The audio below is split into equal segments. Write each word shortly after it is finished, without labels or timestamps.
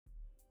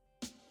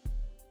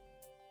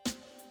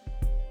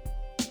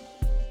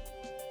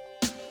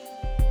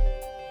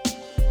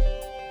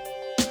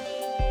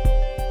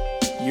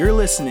You're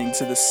listening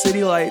to the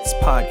City Lights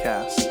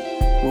podcast,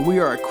 where we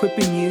are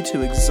equipping you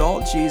to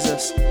exalt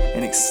Jesus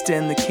and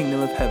extend the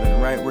kingdom of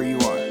heaven right where you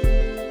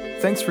are.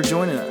 Thanks for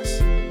joining us.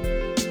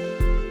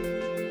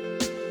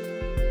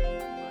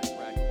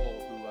 Brad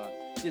Cole,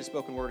 who did a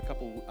spoken word a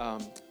couple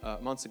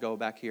months ago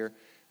back here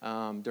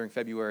during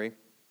February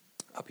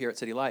up here at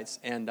City Lights,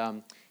 and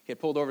he had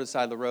pulled over to the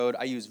side of the road.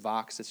 I use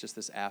Vox. It's just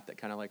this app that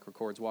kind of like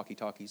records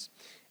walkie-talkies.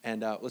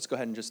 And let's go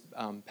ahead and just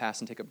pass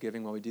and take up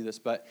giving while we do this.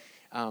 But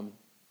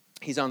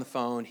he's on the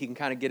phone. He can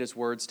kind of get his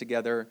words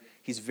together.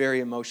 He's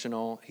very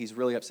emotional. He's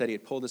really upset. He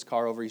had pulled his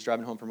car over. He's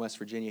driving home from West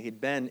Virginia. He'd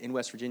been in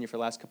West Virginia for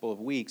the last couple of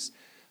weeks,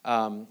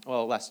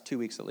 last 2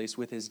 weeks at least,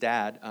 with his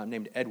dad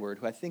named Edward,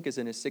 who I think is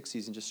in his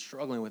 60s and just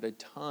struggling with a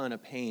ton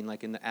of pain,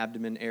 like in the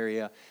abdomen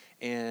area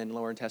and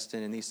lower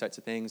intestine and these types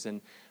of things. And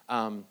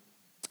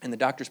the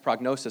doctor's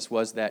prognosis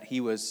was that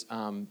he was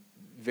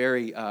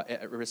very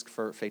at risk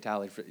for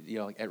fatality,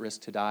 at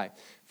risk to die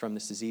from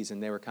this disease,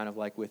 and they were kind of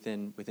like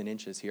within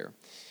inches here.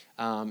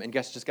 And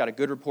guess just got a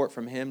good report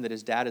from him that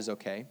his dad is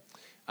okay.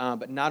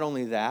 But not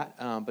only that,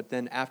 but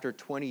then after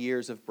 20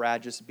 years of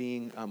Brad just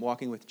being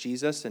walking with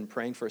Jesus and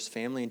praying for his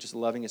family and just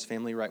loving his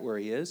family right where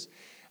he is,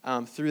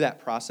 through that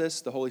process,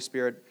 the Holy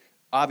Spirit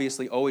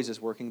obviously always is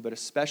working, but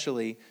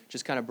especially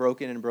just kind of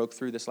broke in and broke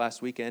through this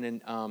last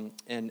weekend.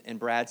 And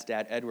Brad's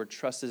dad, Edward,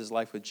 trusted his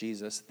life with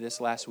Jesus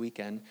this last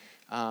weekend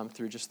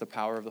through just the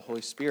power of the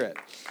Holy Spirit.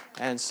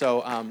 And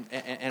so,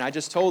 and I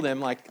just told him,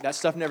 like, that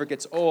stuff never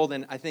gets old.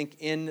 And I think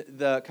in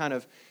the kind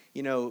of,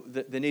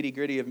 the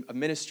nitty-gritty of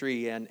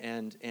ministry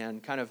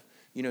and kind of,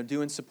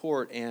 doing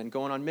support and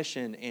going on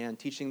mission and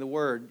teaching the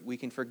word, we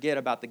can forget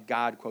about the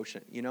God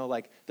quotient,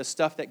 like the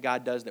stuff that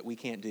God does that we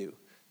can't do.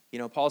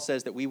 Paul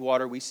says that we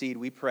water, we seed,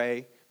 we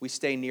pray, we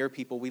stay near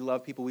people, we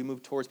love people, we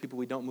move towards people,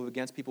 we don't move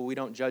against people, we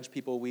don't judge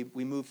people,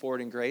 we move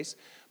forward in grace.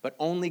 But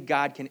only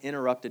God can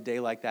interrupt a day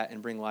like that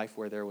and bring life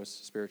where there was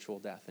spiritual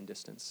death and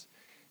distance.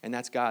 And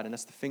that's God, and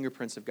that's the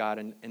fingerprints of God.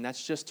 And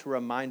that's just to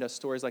remind us,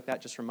 stories like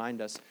that just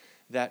remind us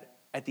that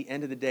at the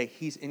end of the day,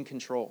 He's in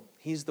control.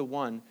 He's the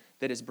one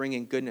that is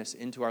bringing goodness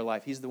into our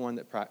life. He's the one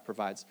that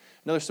provides.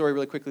 Another story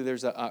really quickly,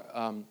 there's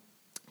a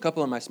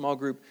couple in my small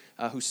group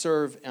who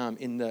serve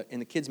in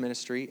the kids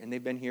ministry, and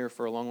they've been here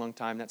for a long, long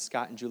time. That's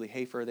Scott and Julie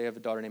Hafer. They have a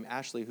daughter named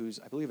Ashley, who's,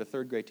 I believe, a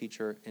third grade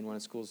teacher in one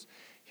of the schools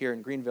here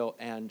in Greenville,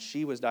 and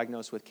she was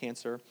diagnosed with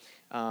cancer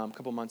a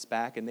couple months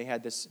back, and they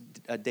had this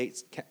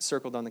date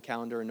circled on the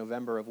calendar in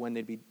November of when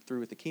they'd be through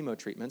with the chemo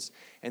treatments,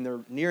 and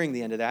they're nearing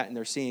the end of that, and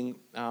they're seeing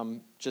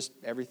just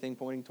everything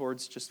pointing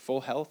towards just full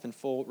health and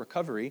full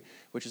recovery,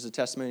 which is a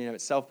testimony in of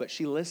itself. But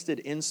she listed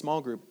in small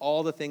group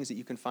all the things that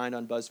you can find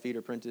on BuzzFeed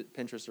or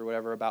Pinterest or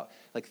whatever about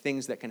like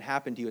things that can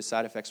happen to you as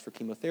side effects for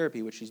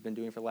chemotherapy, which she's been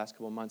doing for the last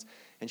couple of months.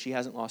 And she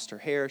hasn't lost her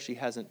hair. She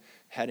hasn't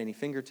had any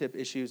fingertip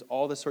issues,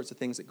 all the sorts of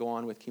things that go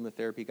on with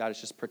chemotherapy. God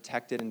has just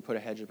protected and put a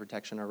hedge of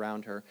protection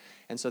around her.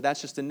 And so that's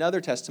just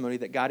another testimony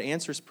that God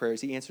answers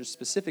prayers. He answers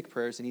specific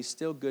prayers, and He's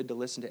still good to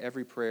listen to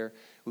every prayer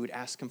we would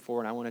ask Him for.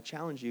 And I want to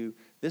challenge you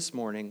this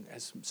morning,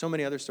 as so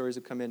many other stories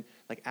have come in,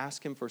 like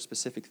ask Him for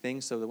specific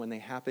things so that when they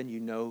happen, you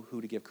know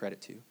who to give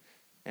credit to.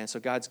 And so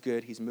God's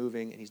good. He's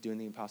moving, and He's doing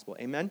the impossible.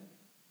 Amen?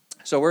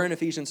 So we're in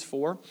Ephesians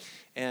 4,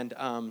 and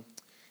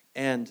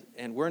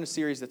we're in a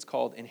series that's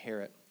called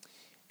Inherit.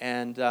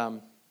 And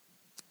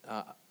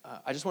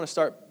I just want to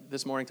start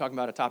this morning talking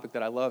about a topic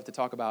that I love to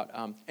talk about.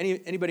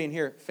 Anybody in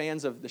here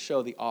fans of the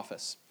show The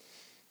Office?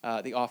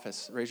 The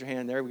Office. Raise your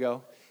hand. There we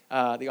go.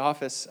 The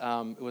Office,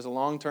 it was a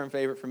long-term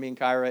favorite for me and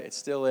Kyra. It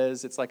still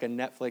is. It's like a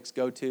Netflix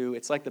go-to.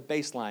 It's like the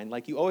baseline.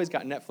 Like you always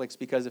got Netflix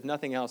because if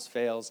nothing else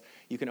fails,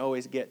 you can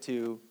always get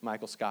to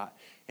Michael Scott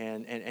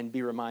and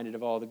be reminded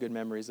of all the good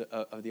memories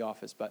of The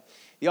Office. But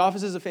The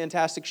Office is a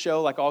fantastic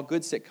show. Like all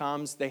good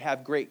sitcoms, they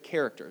have great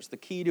characters. The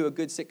key to a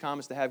good sitcom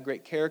is to have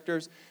great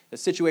characters. The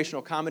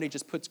situational comedy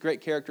just puts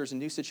great characters in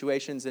new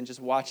situations and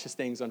just watches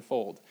things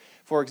unfold.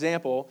 For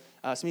example,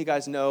 some of you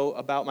guys know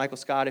about Michael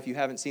Scott. If you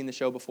haven't seen the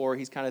show before,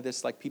 he's kind of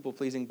this like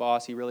people-pleasing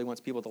boss. He really wants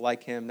people to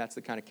like him. That's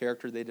the kind of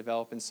character they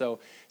develop. And so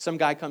some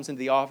guy comes into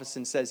the office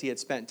and says he had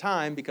spent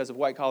time because of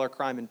white-collar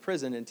crime in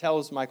prison and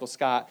tells Michael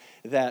Scott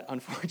that,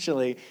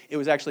 unfortunately, it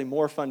was actually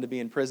more fun to be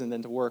in prison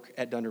than to work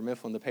at Dunder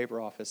Mifflin, the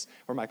paper office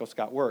where Michael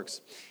Scott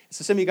works.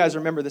 So some of you guys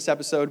remember this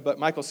episode, but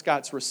Michael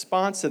Scott's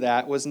response to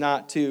that was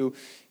not to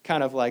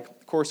kind of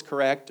like course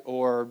correct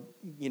or,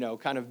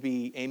 kind of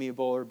be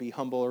amiable or be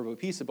humble or be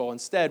peaceable.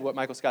 Instead, what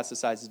Michael Scott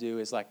decides to do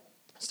is like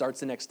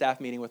starts the next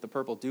staff meeting with a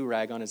purple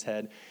do-rag on his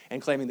head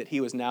and claiming that he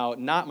was now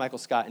not Michael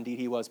Scott, indeed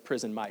he was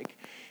Prison Mike.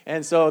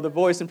 And so the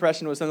voice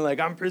impression was something like,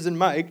 I'm Prison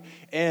Mike,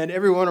 and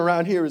everyone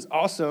around here is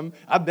awesome.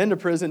 I've been to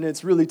prison,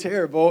 it's really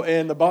terrible,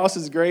 and the boss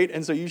is great,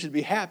 and so you should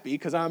be happy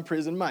because I'm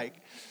Prison Mike.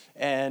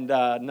 And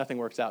nothing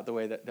works out the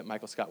way that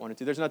Michael Scott wanted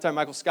to. There's another time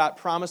Michael Scott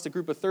promised a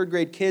group of third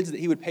grade kids that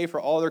he would pay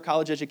for all their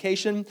college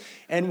education.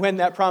 And when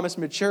that promise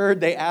matured,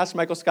 they asked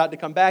Michael Scott to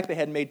come back. They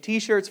had made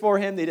T-shirts for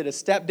him. They did a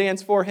step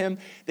dance for him.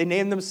 They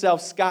named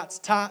themselves Scott's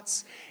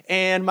Tots.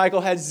 And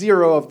Michael had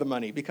zero of the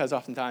money because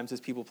oftentimes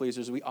as people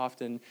pleasers, we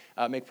often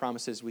make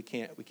promises we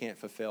can't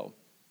fulfill.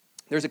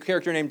 There's a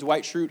character named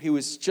Dwight Schrute who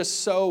is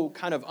just so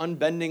kind of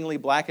unbendingly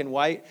black and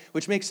white,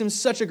 which makes him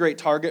such a great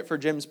target for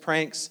Jim's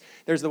pranks.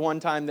 There's the one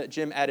time that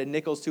Jim added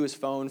nickels to his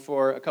phone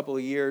for a couple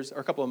of years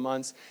or a couple of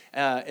months,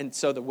 and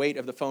so the weight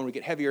of the phone would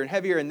get heavier and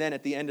heavier, and then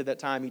at the end of that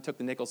time, he took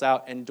the nickels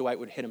out, and Dwight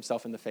would hit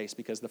himself in the face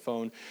because the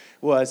phone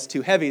was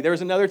too heavy. There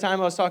was another time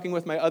I was talking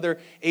with my other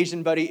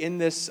Asian buddy in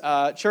this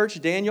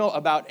church, Daniel,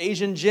 about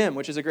Asian Jim,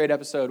 which is a great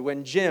episode,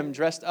 when Jim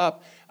dressed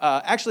up.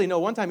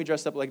 One time he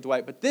dressed up like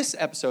Dwight, but this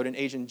episode, an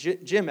Asian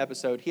Jim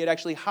episode, he had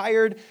actually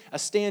hired a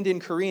stand-in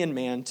Korean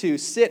man to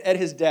sit at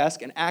his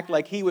desk and act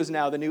like he was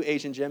now the new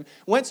Asian Jim.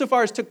 Went so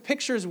far as took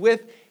pictures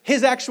with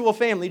his actual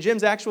family,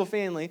 Jim's actual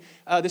family,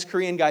 this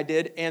Korean guy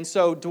did. And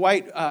so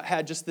Dwight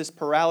had just this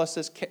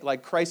paralysis,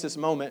 like crisis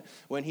moment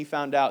when he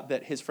found out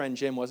that his friend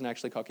Jim wasn't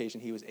actually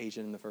Caucasian, he was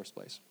Asian in the first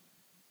place.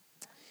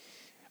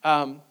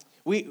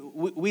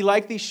 We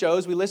like these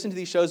shows. We listen to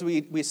these shows.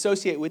 We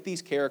associate with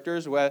these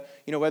characters,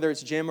 whether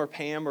it's Jim or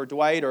Pam or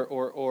Dwight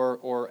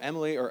or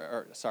Emily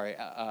or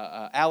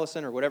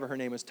Allison or whatever her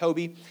name is,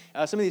 Toby.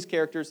 Some of these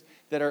characters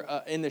that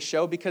are in this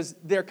show because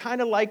they're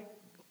kind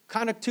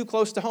of too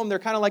close to home. They're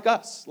kind of like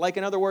us. Like,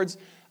 in other words,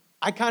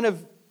 I kind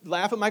of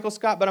laugh at Michael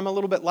Scott, but I'm a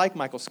little bit like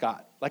Michael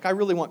Scott. Like, I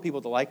really want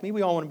people to like me.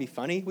 We all want to be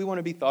funny. We want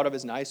to be thought of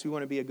as nice. We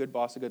want to be a good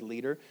boss, a good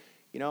leader.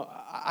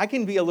 I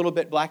can be a little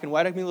bit black and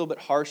white. I can be a little bit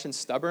harsh and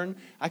stubborn.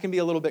 I can be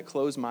a little bit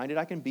closed-minded.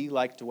 I can be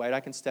like Dwight.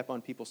 I can step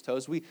on people's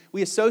toes. We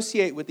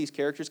associate with these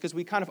characters because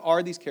we kind of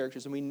are these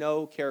characters, and we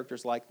know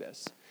characters like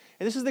this.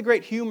 And this is the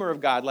great humor of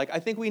God. Like, I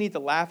think we need to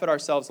laugh at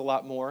ourselves a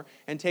lot more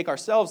and take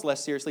ourselves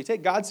less seriously.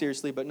 Take God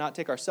seriously, but not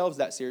take ourselves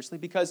that seriously.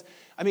 Because,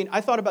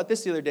 I thought about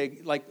this the other day.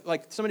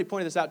 Like somebody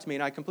pointed this out to me,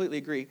 and I completely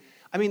agree.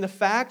 The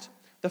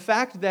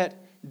fact that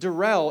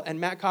Darrell and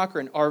Matt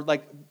Cochran are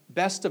like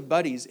best of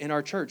buddies in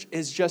our church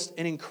is just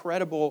an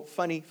incredible,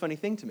 funny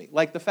thing to me.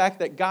 Like, the fact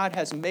that God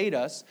has made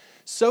us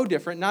so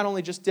different, not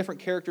only just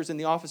different characters in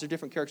The Office or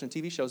different characters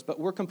in TV shows, but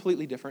we're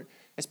completely different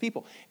as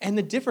people. And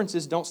the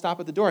differences don't stop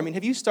at the door.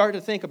 Have you started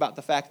to think about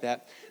the fact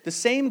that the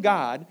same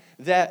God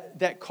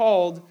that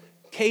called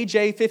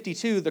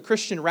KJ52, the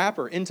Christian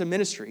rapper, into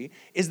ministry,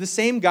 is the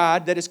same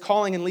God that is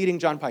calling and leading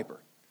John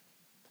Piper?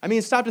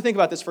 Stop to think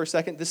about this for a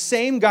second. The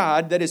same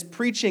God that is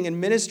preaching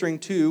and ministering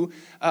to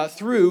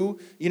through,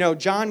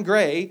 John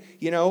Gray,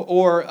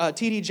 or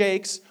T.D.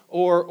 Jakes,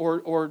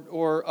 or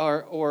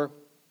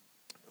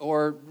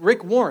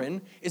Rick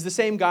Warren is the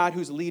same God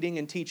who's leading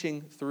and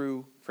teaching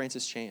through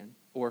Francis Chan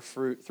or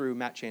through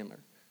Matt Chandler.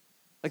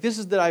 Like, this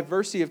is the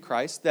diversity of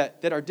Christ,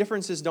 that our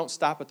differences don't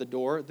stop at the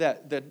door,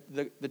 that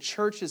the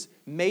church is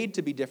made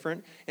to be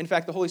different. In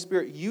fact, the Holy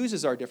Spirit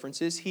uses our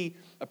differences. He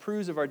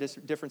approves of our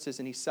differences,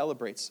 and He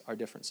celebrates our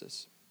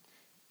differences.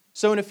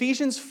 So in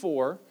Ephesians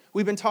 4,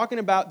 we've been talking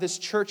about this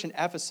church in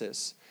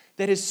Ephesus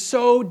that is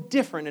so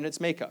different in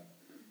its makeup.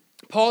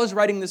 Paul is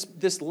writing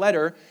this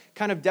letter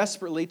kind of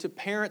desperately to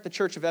parent the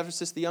church of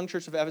Ephesus, the young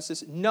church of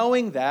Ephesus,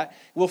 knowing that,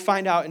 we'll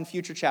find out in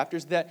future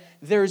chapters, that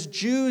there's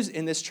Jews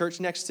in this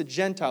church next to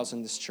Gentiles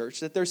in this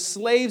church, that there's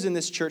slaves in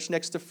this church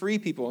next to free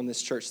people in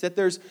this church, that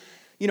there's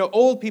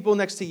old people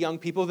next to young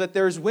people, that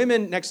there's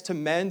women next to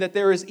men, that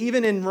there is,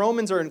 even in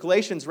Romans or in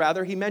Galatians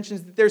rather, he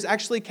mentions that there's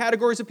actually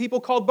categories of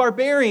people called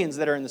barbarians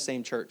that are in the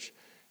same church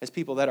as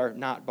people that are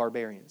not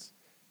barbarians.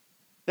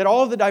 That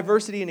all of the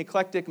diversity and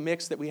eclectic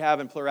mix that we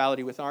have in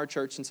plurality within our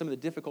church and some of the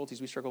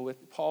difficulties we struggle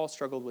with, Paul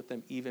struggled with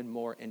them even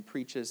more and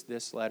preaches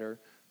this letter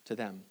to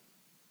them.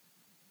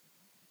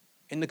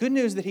 And the good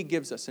news that he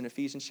gives us in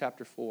Ephesians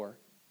chapter 4,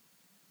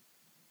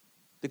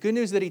 the good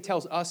news that he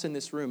tells us in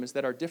this room is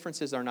that our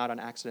differences are not on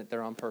accident,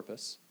 they're on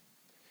purpose.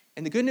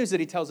 And the good news that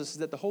he tells us is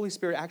that the Holy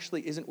Spirit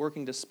actually isn't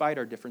working despite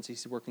our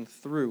differences, he's working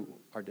through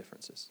our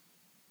differences.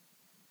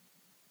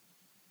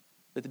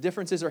 That the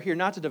differences are here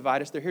not to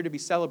divide us. They're here to be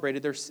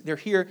celebrated. They're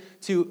here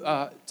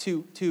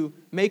to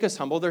make us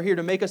humble. They're here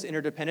to make us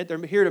interdependent. They're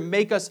here to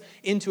make us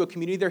into a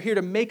community. They're here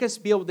to make us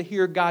be able to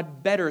hear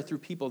God better through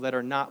people that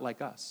are not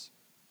like us.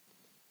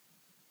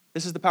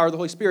 This is the power of the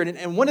Holy Spirit.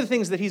 And one of the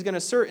things that he's going to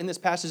assert in this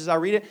passage as I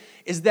read it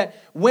is that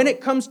when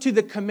it comes to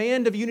the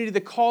command of unity,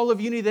 the call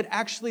of unity, that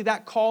actually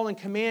that call and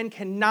command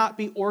cannot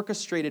be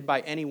orchestrated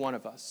by any one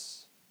of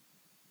us.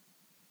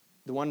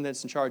 The one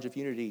that's in charge of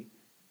unity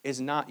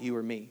is not you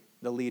or me,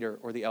 the leader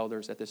or the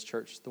elders at this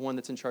church. The one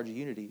that's in charge of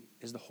unity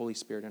is the Holy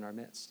Spirit in our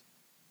midst.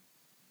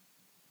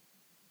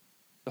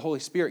 The Holy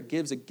Spirit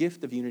gives a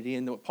gift of unity,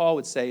 and what Paul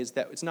would say is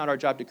that it's not our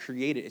job to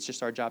create it, it's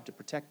just our job to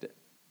protect it.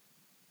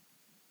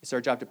 It's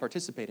our job to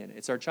participate in it.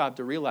 It's our job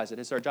to realize it.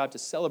 It's our job to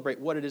celebrate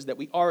what it is that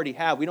we already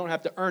have. We don't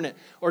have to earn it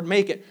or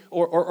make it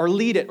or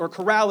lead it or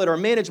corral it or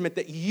management.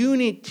 That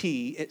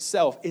unity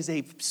itself is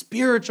a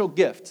spiritual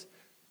gift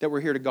that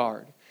we're here to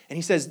guard. And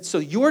he says, so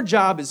your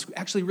job is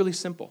actually really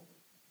simple.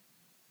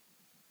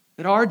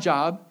 That our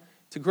job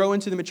to grow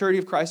into the maturity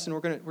of Christ, and we're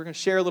going to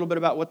share a little bit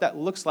about what that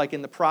looks like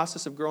in the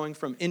process of growing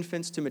from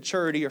infants to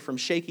maturity or from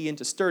shaky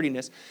into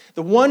sturdiness.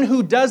 The one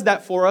who does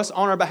that for us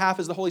on our behalf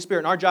is the Holy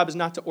Spirit. And our job is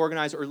not to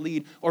organize or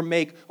lead or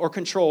make or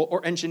control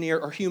or engineer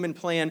or human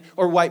plan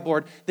or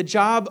whiteboard. The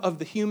job of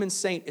the human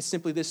saint is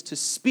simply this: to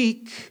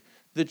speak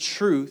the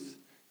truth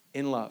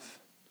in love.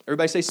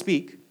 Everybody say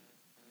speak.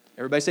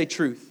 Everybody say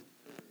truth.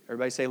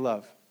 Everybody say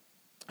love.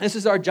 This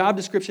is our job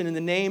description in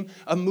the name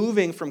of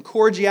moving from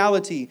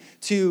cordiality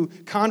to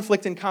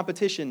conflict and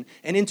competition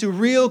and into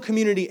real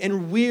community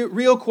and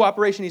real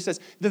cooperation. He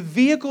says, the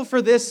vehicle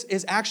for this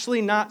is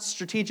actually not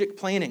strategic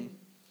planning.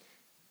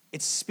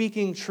 It's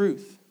speaking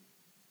truth,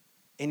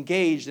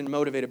 engaged and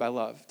motivated by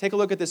love. Take a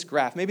look at this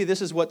graph. Maybe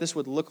this is what this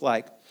would look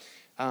like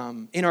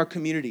in our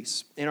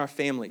communities, in our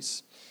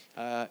families,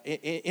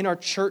 in our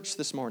church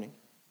this morning.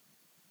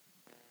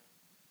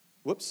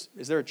 Whoops,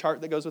 is there a chart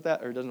that goes with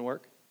that or it doesn't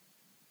work?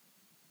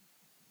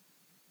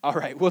 All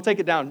right, we'll take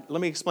it down.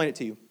 Let me explain it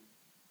to you.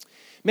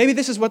 Maybe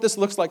this is what this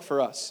looks like for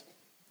us.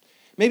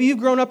 Maybe you've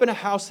grown up in a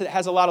house that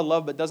has a lot of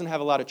love but doesn't have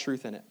a lot of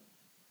truth in it.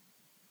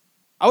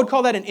 I would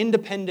call that an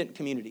independent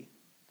community.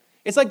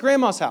 It's like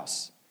grandma's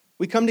house.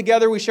 We come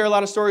together, we share a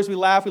lot of stories, we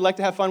laugh, we like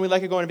to have fun, we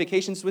like to go on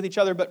vacations with each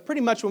other, but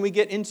pretty much when we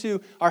get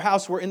into our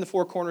house, we're in the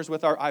four corners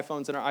with our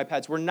iPhones and our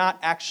iPads. We're not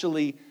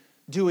actually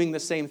doing the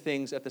same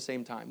things at the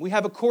same time. We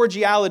have a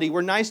cordiality,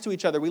 we're nice to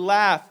each other, we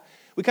laugh,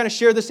 we kind of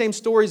share the same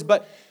stories,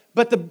 but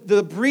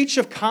the breach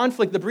of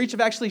conflict, the breach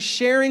of actually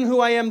sharing who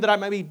I am, that I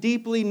might be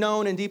deeply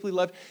known and deeply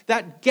loved,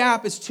 that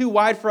gap is too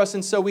wide for us,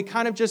 and so we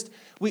kind of just,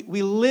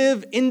 we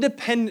live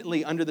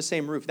independently under the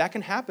same roof. That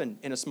can happen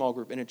in a small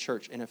group, in a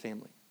church, in a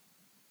family.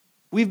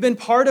 We've been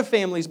part of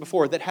families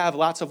before that have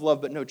lots of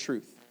love but no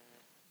truth.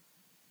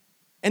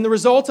 And the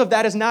result of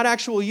that is not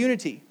actual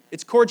unity.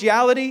 It's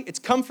cordiality, it's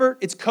comfort,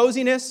 it's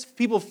coziness,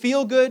 people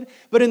feel good,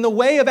 but in the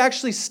way of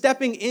actually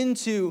stepping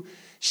into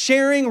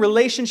sharing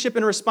relationship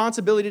and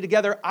responsibility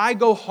together, I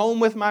go home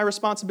with my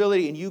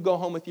responsibility and you go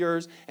home with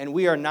yours, and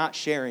we are not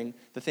sharing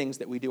the things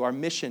that we do. Our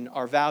mission,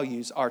 our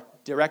values, our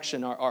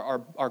direction,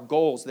 our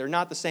goals, they're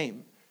not the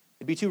same.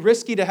 It'd be too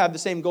risky to have the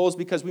same goals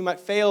because we might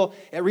fail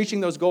at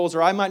reaching those goals,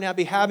 or I might not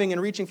be having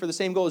and reaching for the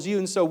same goal as you.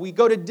 And so we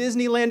go to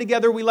Disneyland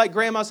together, we like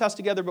grandma's house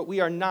together, but we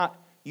are not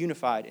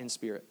unified in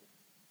spirit.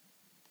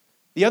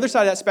 The other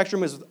side of that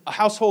spectrum is a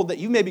household that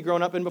you may be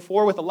grown up in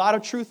before with a lot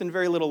of truth and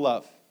very little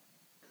love.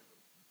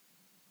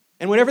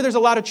 And whenever there's a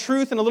lot of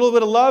truth and a little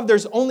bit of love,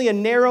 there's only a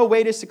narrow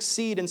way to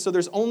succeed. And so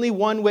there's only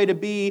one way to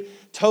be: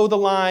 toe the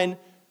line,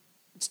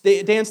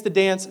 dance the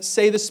dance,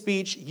 say the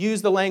speech,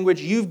 use the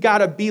language. You've got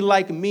to be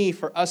like me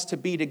for us to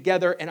be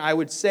together. And I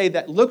would say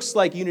that looks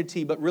like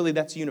unity, but really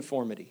that's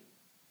uniformity.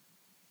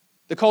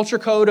 The culture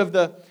code of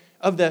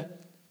the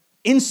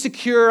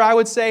insecure, I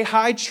would say,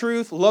 high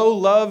truth, low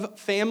love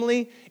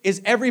family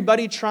is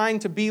everybody trying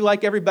to be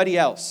like everybody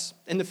else.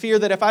 And the fear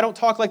that if I don't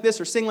talk like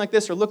this or sing like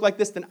this or look like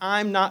this, then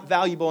I'm not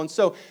valuable. And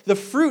so the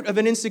fruit of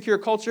an insecure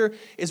culture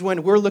is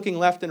when we're looking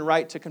left and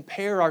right to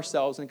compare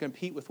ourselves and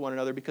compete with one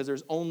another because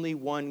there's only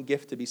one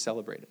gift to be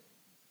celebrated.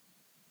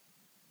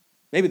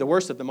 Maybe the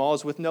worst of them all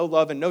is with no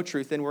love and no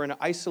truth, and we're in an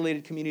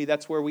isolated community.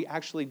 That's where we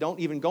actually don't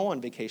even go on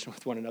vacation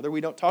with one another.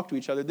 We don't talk to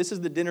each other. This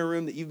is the dinner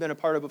room that you've been a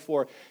part of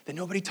before, that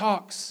nobody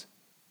talks.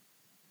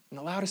 And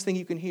the loudest thing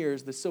you can hear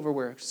is the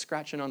silverware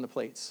scratching on the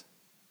plates.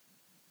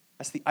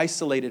 That's the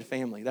isolated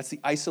family. That's the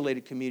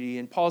isolated community.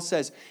 And Paul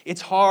says,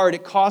 it's hard.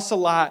 It costs a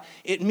lot.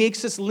 It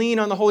makes us lean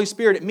on the Holy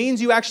Spirit. It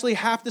means you actually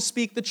have to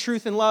speak the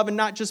truth in love and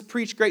not just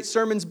preach great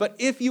sermons. But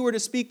if you were to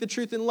speak the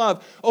truth in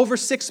love over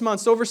 6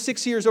 months, over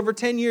 6 years, over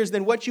 10 years,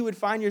 then what you would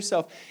find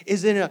yourself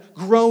is in a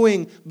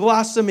growing,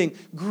 blossoming,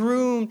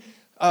 groomed,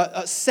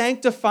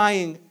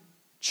 sanctifying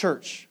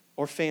church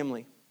or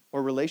family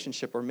or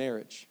relationship or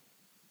marriage,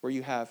 where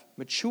you have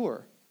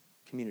mature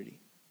community.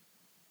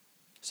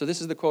 So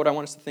this is the quote I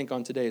want us to think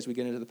on today as we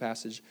get into the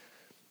passage.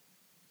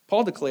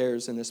 Paul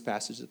declares in this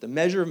passage that the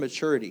measure of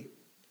maturity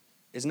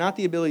is not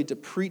the ability to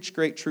preach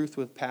great truth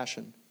with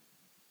passion,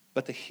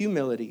 but the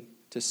humility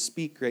to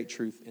speak great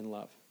truth in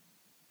love.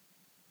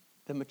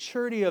 The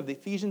maturity of the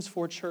Ephesians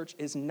 4 church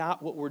is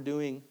not what we're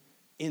doing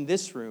in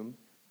this room.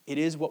 It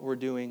is what we're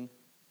doing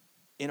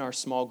in our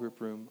small group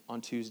room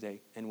on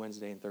Tuesday and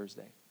Wednesday and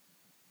Thursday.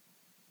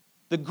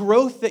 The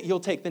growth that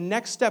you'll take, the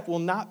next step will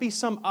not be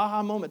some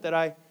aha moment that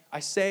I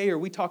say or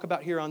we talk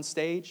about here on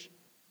stage.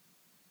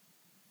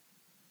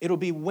 It'll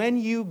be when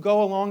you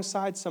go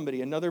alongside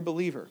somebody, another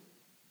believer,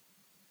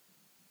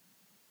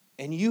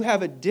 and you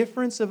have a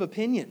difference of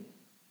opinion.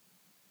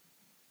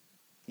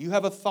 You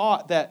have a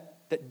thought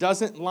that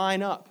doesn't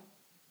line up.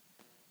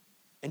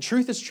 And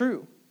truth is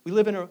true. We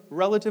live in a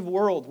relative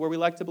world where we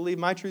like to believe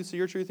my truth is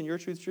your truth and your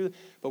truth is truth.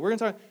 But we're going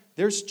to talk,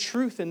 there's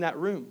truth in that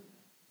room.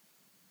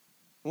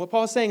 And what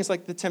Paul is saying is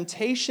like the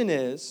temptation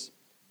is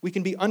we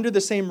can be under the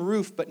same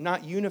roof but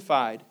not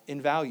unified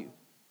in value.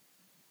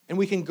 And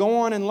we can go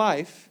on in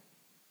life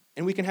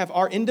and we can have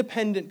our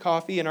independent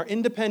coffee and our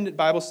independent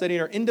Bible study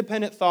and our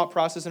independent thought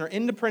process and our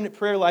independent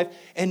prayer life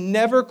and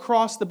never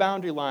cross the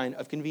boundary line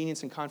of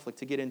convenience and conflict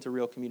to get into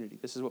real community.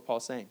 This is what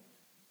Paul's saying.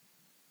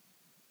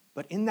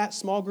 But in that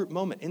small group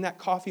moment, in that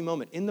coffee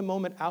moment, in the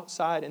moment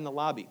outside in the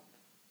lobby,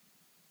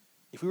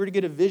 if we were to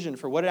get a vision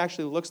for what it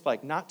actually looks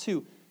like, not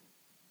to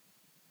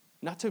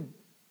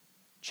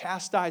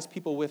chastise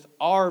people with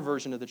our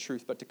version of the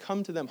truth, but to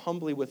come to them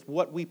humbly with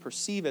what we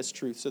perceive as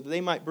truth so that they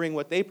might bring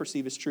what they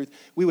perceive as truth,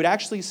 we would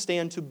actually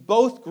stand to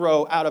both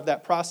grow out of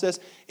that process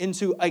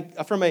into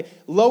from a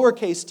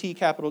lowercase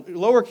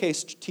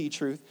t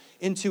truth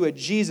into a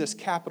Jesus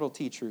capital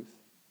T truth.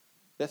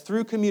 That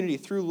through community,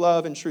 through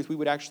love and truth, we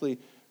would actually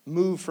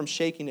move from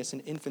shakiness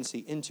and infancy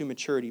into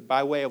maturity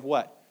by way of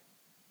what?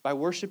 By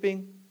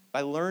worshiping,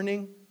 by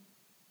learning,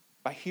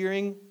 by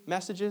hearing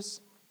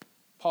messages.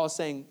 Paul is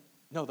saying,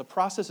 no, the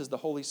process is the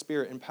Holy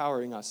Spirit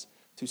empowering us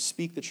to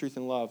speak the truth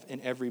in love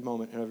in every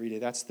moment and every day.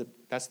 That's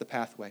the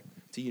pathway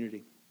to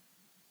unity.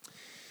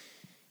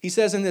 He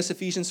says in this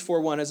Ephesians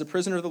 4:1, as a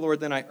prisoner of the Lord,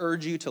 then I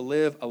urge you to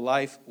live a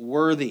life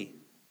worthy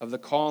of the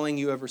calling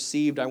you have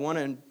received. I want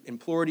to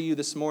implore to you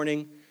this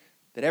morning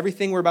that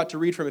everything we're about to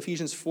read from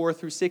Ephesians 4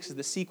 through 6 is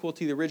the sequel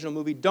to the original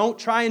movie. Don't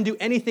try and do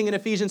anything in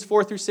Ephesians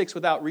 4 through 6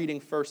 without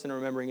reading first and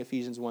remembering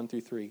Ephesians 1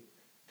 through 3.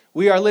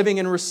 We are living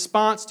in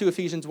response to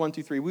Ephesians 1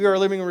 through 3. We are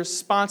living in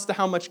response to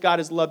how much God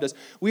has loved us.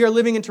 We are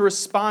living into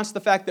response to the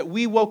fact that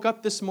we woke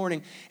up this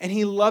morning and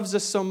He loves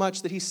us so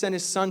much that He sent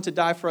His Son to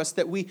die for us,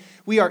 that we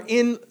are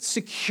in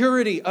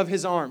security of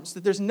His arms,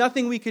 that there's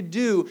nothing we could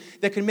do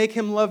that could make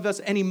Him love us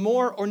any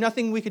more or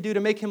nothing we could do to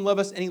make Him love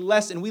us any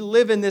less. And we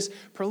live in this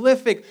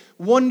prolific,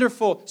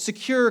 wonderful,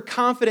 secure,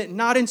 confident,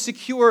 not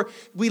insecure.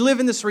 We live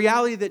in this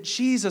reality that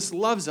Jesus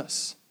loves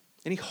us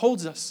and He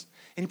holds us.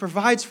 And He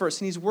provides for us,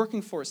 and He's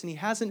working for us, and He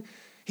hasn't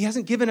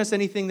given us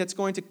anything that's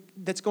going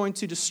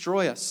to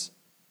destroy us.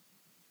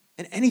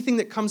 And anything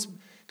that comes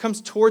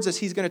towards us,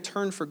 He's going to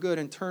turn for good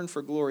and turn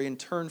for glory and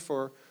turn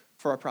for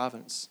our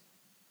providence.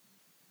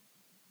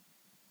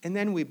 And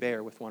then we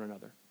bear with one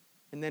another,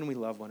 and then we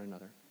love one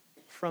another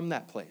from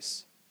that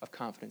place of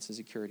confidence and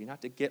security,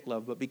 not to get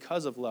love, but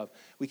because of love,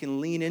 we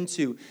can lean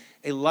into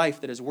a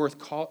life that is worth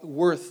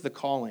the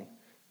calling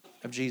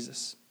of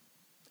Jesus.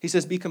 He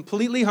says, be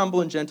completely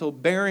humble and gentle,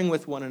 bearing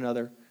with one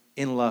another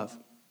in love.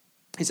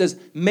 He says,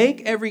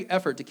 make every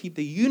effort to keep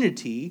the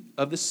unity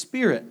of the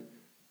Spirit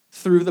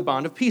through the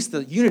bond of peace.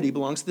 The unity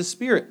belongs to the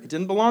Spirit. It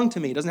didn't belong to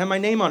me. It doesn't have my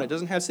name on it. It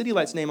doesn't have City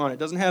Light's name on it. It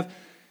doesn't have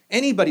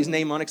anybody's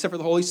name on it except for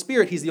the Holy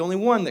Spirit. He's the only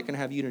one that can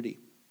have unity.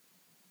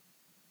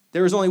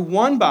 There is only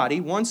one body,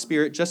 one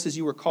Spirit, just as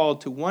you were called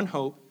to one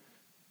hope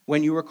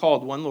when you were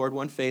called, one Lord,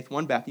 one faith,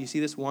 one baptism. You see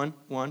this? One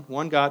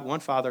God,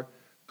 one Father,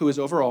 who is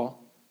over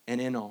all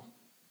and in all.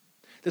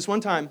 This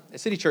one time at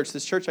City Church,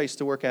 this church I used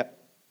to work at,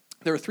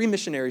 there were 3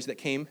 missionaries that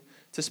came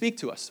to speak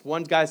to us.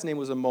 One guy's name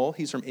was Amol.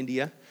 He's from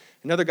India.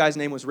 Another guy's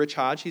name was Rich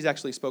Hodge. He's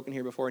actually spoken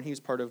here before, and he was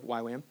part of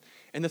YWAM.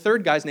 And the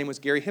third guy's name was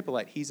Gary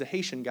Hippolyte. He's a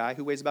Haitian guy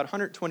who weighs about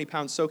 120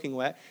 pounds soaking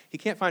wet. He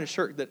can't find a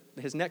shirt that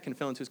his neck can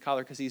fill into his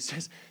collar because he's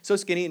just so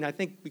skinny, and I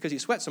think because he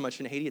sweats so much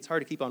in Haiti, it's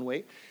hard to keep on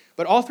weight.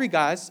 But all 3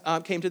 guys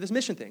came to this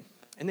mission thing,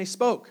 and they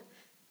spoke.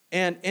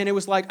 And it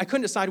was like, I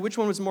couldn't decide which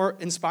one was more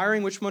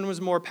inspiring, which one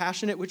was more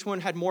passionate, which one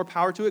had more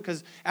power to it,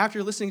 because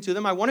after listening to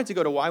them, I wanted to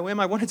go to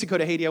YWAM, I wanted to go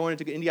to Haiti, I wanted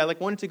to go to India, I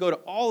wanted to go to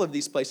all of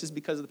these places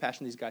because of the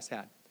passion these guys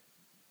had.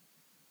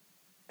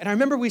 And I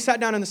remember we sat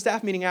down in the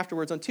staff meeting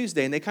afterwards on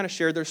Tuesday, and they kind of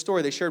shared their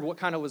story. They shared what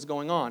kind of was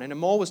going on. And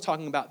Amol was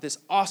talking about this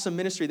awesome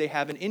ministry they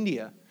have in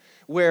India,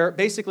 where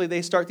basically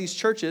they start these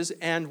churches,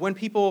 and when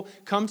people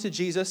come to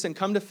Jesus and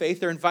come to faith,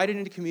 they're invited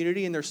into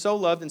community, and they're so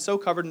loved and so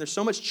covered, and there's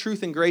so much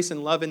truth and grace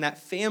and love in that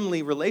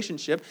family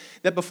relationship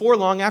that before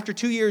long, after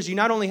 2 years, you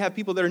not only have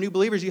people that are new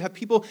believers, you have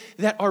people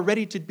that are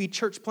ready to be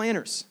church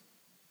planners.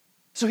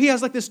 So he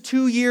has like this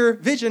 2-year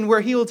vision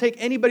where he will take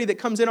anybody that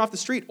comes in off the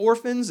street,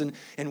 orphans and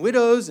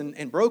widows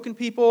and broken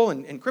people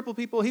and crippled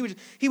people. He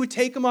would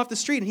take them off the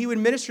street and he would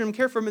minister and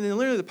care for them. And then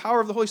literally the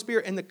power of the Holy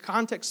Spirit and the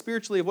context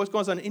spiritually of what's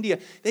going on in India,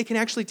 they can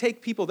actually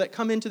take people that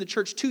come into the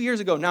church 2 years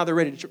ago. Now they're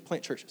ready to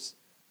plant churches.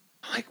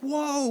 I'm like,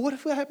 whoa, what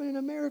if that happened in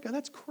America?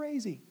 That's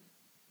crazy.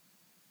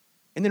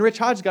 And then Rich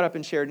Hodge got up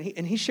and shared,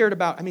 and he shared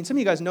about, I mean, some of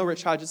you guys know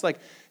Rich Hodge. It's like,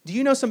 do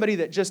you know somebody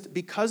that just,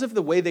 because of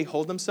the way they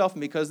hold themselves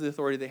and because of the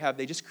authority they have,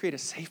 they just create a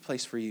safe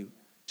place for you,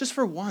 just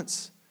for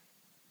once.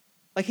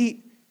 Like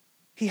he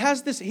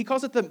has this, he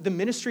calls it the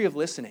ministry of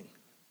listening.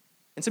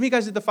 And some of you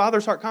guys did the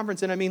Father's Heart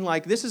Conference, and I mean,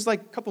 like, this is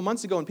like a couple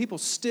months ago, and people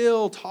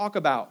still talk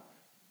about,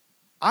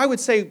 I would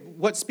say,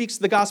 what speaks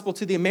the gospel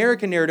to the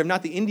American narrative,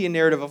 not the Indian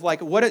narrative of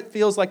like what it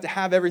feels like to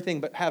have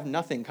everything but have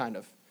nothing, kind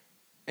of.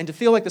 And to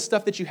feel like the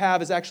stuff that you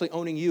have is actually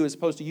owning you as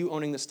opposed to you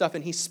owning the stuff.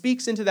 And he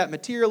speaks into that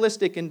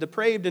materialistic and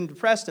depraved and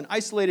depressed and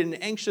isolated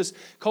and anxious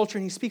culture.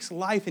 And he speaks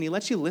life and he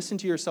lets you listen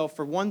to yourself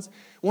for 1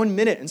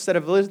 minute instead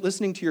of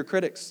listening to your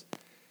critics.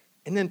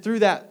 And then through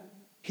that,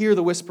 hear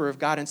the whisper of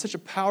God in such a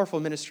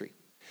powerful ministry.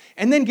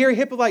 And then Gary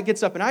Hippolyte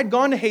gets up. And I'd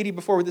gone to Haiti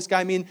before with this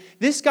guy. I mean,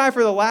 this guy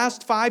for the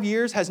last 5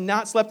 years has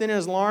not slept in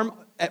his alarm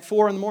at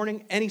 4 in the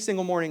morning, any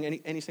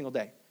single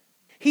day.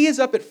 He is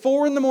up at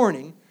 4 in the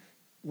morning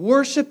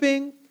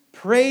worshiping,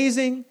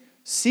 praising,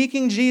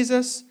 seeking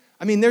Jesus.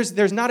 I mean,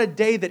 there's not a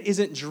day that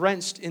isn't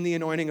drenched in the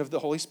anointing of the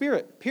Holy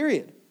Spirit,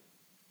 period.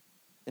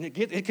 And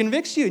it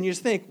convicts you, and you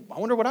just think, I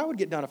wonder what I would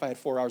get done if I had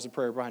 4 hours of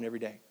prayer behind every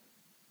day.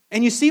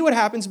 And you see what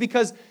happens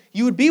because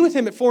you would be with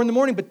him at 4 in the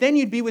morning, but then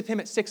you'd be with him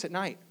at 6 at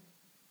night.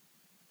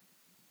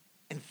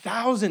 And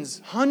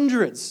thousands,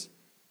 hundreds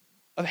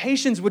of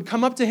Haitians would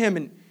come up to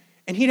him,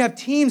 and he'd have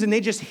teams, and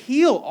they'd just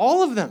heal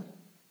all of them.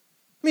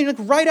 I mean, like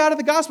right out of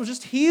the gospel,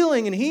 just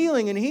healing and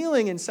healing and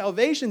healing and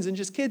salvations and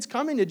just kids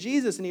coming to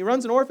Jesus. And he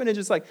runs an orphanage.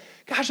 It's like,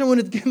 gosh, I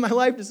want to give my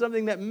life to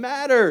something that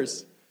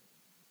matters.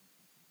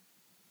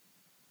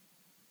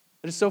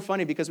 It is so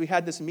funny because we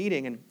had this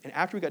meeting, and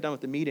after we got done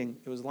with the meeting,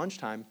 it was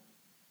lunchtime,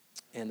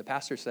 and the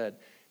pastor said,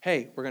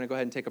 hey, we're going to go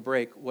ahead and take a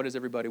break. What does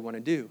everybody want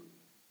to do?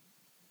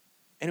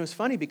 And it was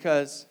funny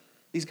because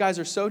these guys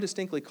are so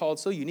distinctly called,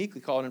 so uniquely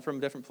called, and from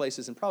different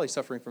places, and probably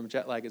suffering from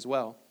jet lag as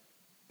well.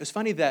 It was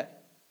funny that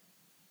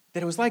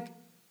it was like,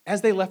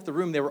 as they left the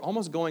room, they were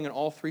almost going in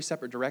all three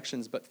separate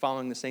directions, but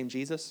following the same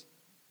Jesus.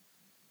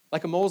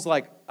 Like Amole's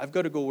like, I've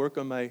got to go work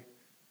on my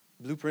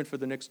blueprint for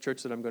the next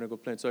church that I'm going to go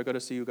plant, so I got to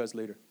see you guys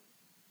later.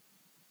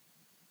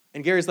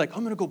 And Gary's like,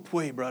 I'm going to go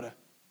pray, brother.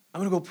 I'm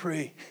going to go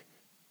pray.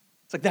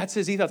 It's like, that's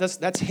his ethos.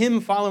 That's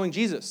him following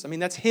Jesus. I mean,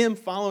 that's him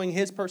following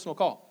his personal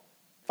call.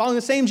 Following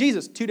the same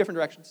Jesus, two different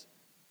directions.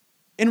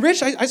 And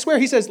Rich, I swear,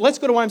 he says, let's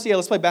go to YMCA,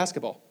 let's play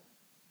basketball.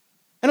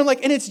 And I'm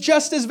like, and it's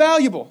just as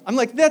valuable. I'm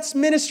like, that's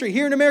ministry.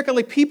 Here in America,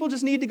 like people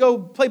just need to go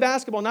play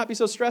basketball and not be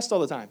so stressed all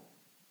the time.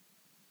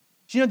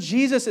 You know,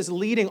 Jesus is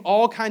leading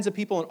all kinds of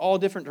people in all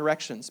different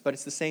directions, but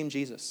it's the same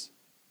Jesus.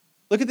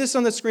 Look at this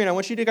on the screen. I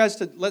want you guys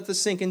to let this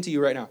sink into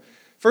you right now.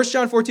 1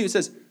 John 4:2, it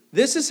says,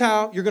 this is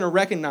how you're going to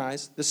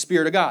recognize the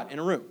Spirit of God in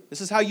a room. This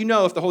is how you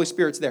know if the Holy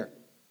Spirit's there.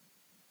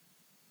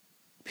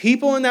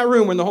 People in that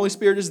room, when the Holy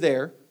Spirit is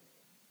there,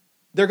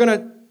 they're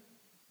going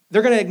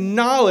to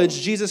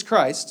acknowledge Jesus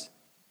Christ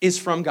is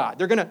from God.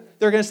 They're going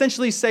to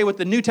essentially say what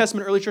the New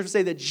Testament early church would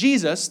say, that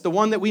Jesus, the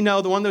one that we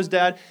know, the one that was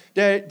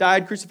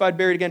died, crucified,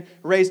 buried again,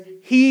 raised,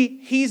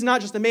 he's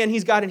not just a man,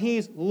 he's God, and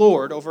he's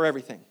Lord over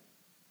everything.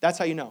 That's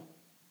how you know.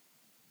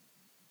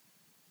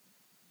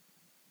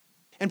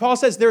 And Paul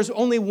says there's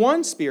only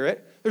one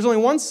Spirit, there's only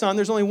one Son,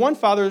 there's only one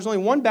Father, there's only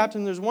one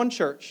baptism, there's one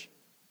church.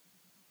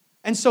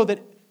 And so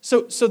this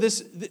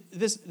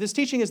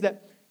teaching is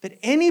that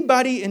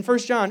anybody in 1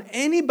 John,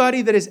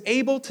 anybody that is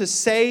able to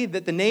say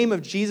that the name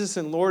of Jesus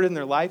and Lord in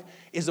their life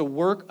is a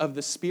work of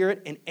the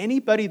Spirit, and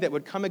anybody that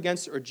would come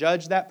against or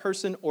judge that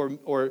person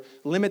or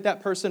limit that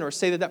person or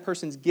say that that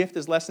person's gift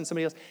is less than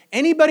somebody else,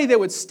 anybody that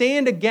would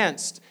stand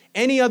against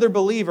any other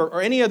believer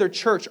or any other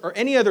church or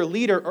any other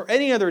leader or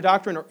any other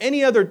doctrine or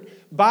any other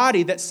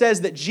body that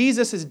says that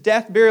Jesus'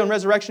 death, burial, and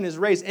resurrection is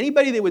raised,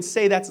 anybody that would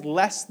say that's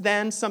less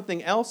than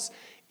something else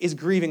is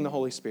grieving the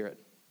Holy Spirit.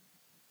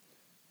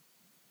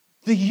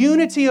 The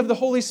unity of the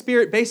Holy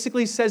Spirit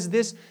basically says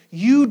this: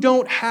 you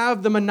don't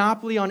have the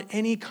monopoly on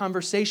any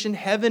conversation.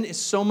 Heaven is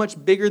so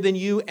much bigger than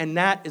you, and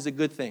that is a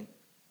good thing.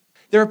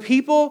 There are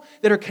people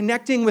that are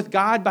connecting with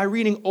God by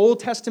reading Old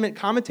Testament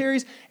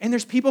commentaries, and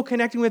there's people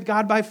connecting with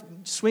God by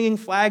swinging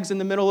flags in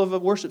the middle of a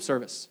worship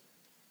service.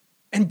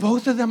 And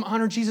both of them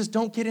honor Jesus.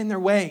 Don't get in their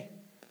way.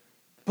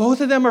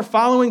 Both of them are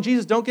following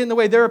Jesus. Don't get in the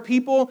way. There are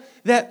people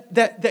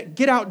that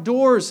get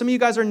outdoors. Some of you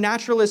guys are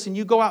naturalists and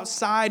you go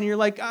outside and you're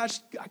like, gosh,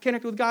 I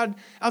connect with God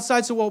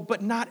outside so well,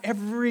 but not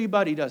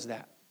everybody does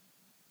that.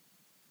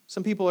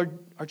 Some people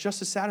are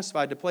just as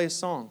satisfied to play a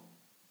song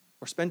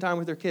or spend time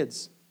with their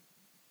kids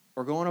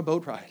or go on a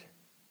boat ride.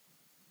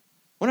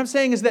 What I'm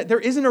saying is that there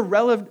isn't a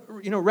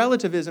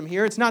relativism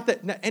here. It's not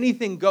that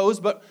anything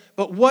goes, but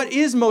what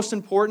is most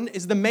important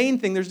is the main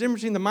thing. There's a difference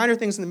between the minor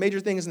things and the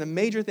major things, and the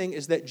major thing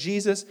is that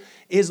Jesus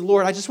is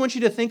Lord. I just want you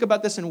to think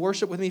about this and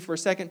worship with me for a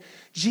second.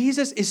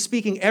 Jesus is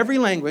speaking every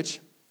language.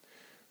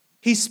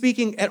 He's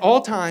speaking at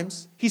all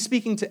times. He's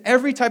speaking to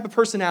every type of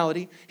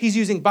personality. He's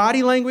using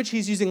body language.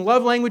 He's using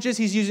love languages.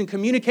 He's using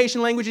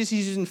communication languages.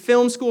 He's using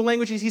film school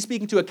languages. He's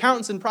speaking to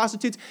accountants and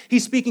prostitutes.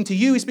 He's speaking to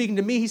you. He's speaking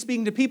to me. He's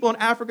speaking to people in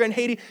Africa and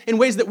Haiti in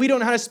ways that we don't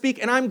know how to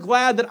speak. And I'm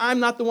glad that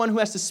I'm not the one who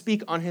has to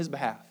speak on his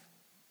behalf.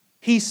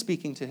 He's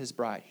speaking to his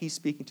bride. He's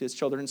speaking to his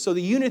children. And so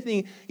the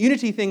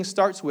unity thing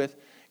starts with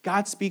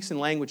God speaks in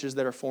languages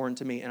that are foreign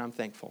to me, and I'm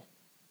thankful.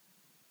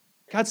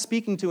 God's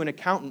speaking to an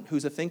accountant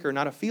who's a thinker,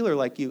 not a feeler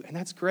like you, and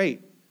that's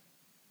great.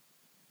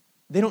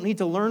 They don't need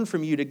to learn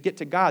from you to get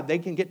to God. They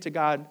can get to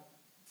God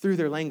through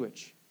their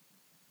language.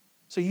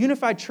 So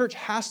unified church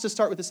has to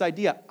start with this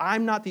idea: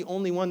 I'm not the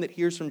only one that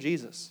hears from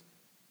Jesus.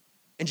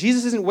 And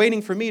Jesus isn't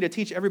waiting for me to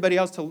teach everybody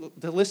else to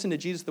listen to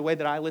Jesus the way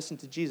that I listen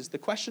to Jesus. The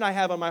question I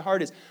have on my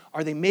heart is,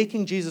 are they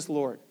making Jesus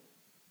Lord?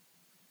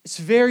 It's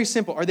very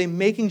simple. Are they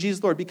making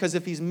Jesus Lord? Because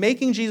if he's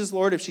making Jesus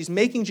Lord, if she's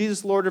making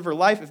Jesus Lord of her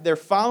life, if they're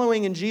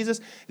following in Jesus,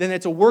 then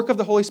it's a work of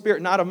the Holy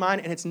Spirit, not of mine,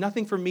 and it's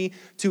nothing for me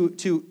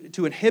to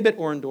inhibit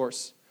or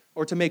endorse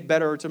or to make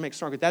better or to make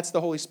stronger. That's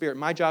the Holy Spirit.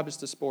 My job is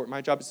to support.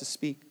 My job is to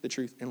speak the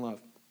truth in love.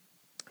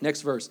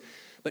 Next verse.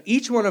 But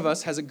each one of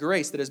us has a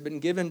grace that has been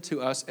given to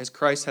us as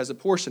Christ has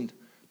apportioned.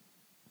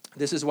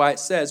 This is why it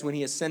says, when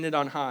he ascended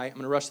on high, I'm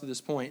going to rush to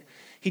this point,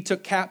 he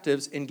took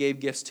captives and gave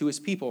gifts to his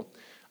people.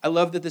 I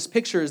love that this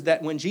picture is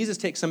that when Jesus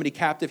takes somebody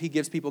captive, he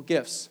gives people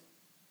gifts.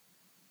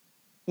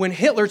 When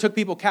Hitler took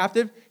people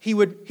captive, he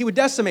would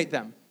decimate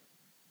them.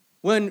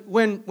 When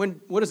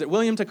what is it,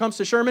 William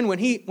Tecumseh Sherman, when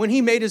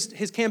he made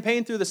his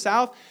campaign through the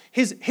South,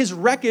 his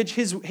wreckage,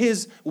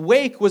 his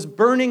wake was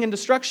burning and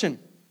destruction.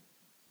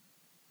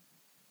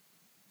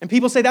 And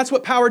people say that's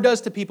what power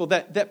does to people,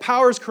 that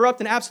power is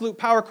corrupt and absolute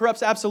power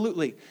corrupts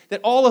absolutely,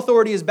 that all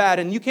authority is bad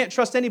and you can't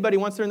trust anybody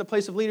once they're in the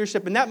place of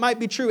leadership. And that might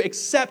be true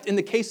except in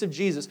the case of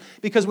Jesus,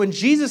 because when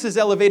Jesus is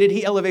elevated,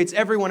 he elevates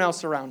everyone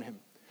else around him.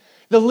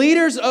 The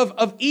leaders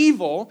of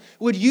evil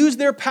would use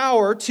their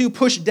power to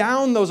push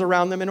down those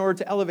around them in order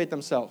to elevate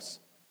themselves.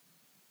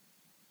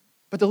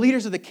 But the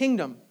leaders of the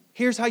kingdom,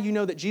 here's how you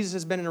know that Jesus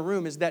has been in a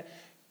room, is that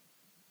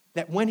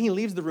when he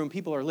leaves the room,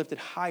 people are lifted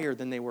higher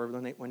than they were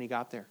when he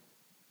got there.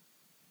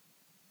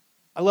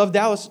 I love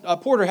Dallas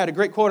Porter had a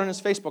great quote on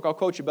his Facebook. I'll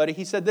quote you, buddy.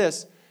 He said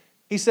this.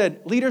 He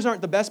said, leaders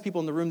aren't the best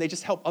people in the room. They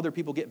just help other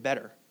people get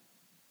better.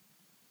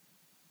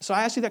 So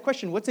I ask you that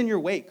question. What's in your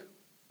wake?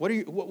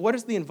 What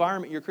is the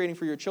environment you're creating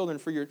for your children,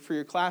 for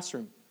your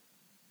classroom?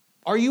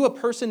 Are you a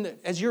person that,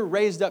 as you're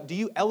raised up, do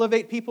you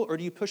elevate people or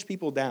do you push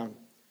people down?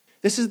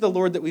 This is the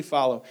Lord that we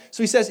follow.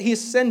 So he says he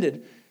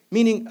ascended,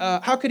 meaning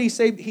how could he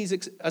say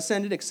he's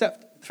ascended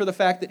except for the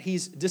fact that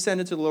he's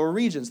descended to the lower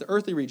regions, the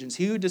earthly regions?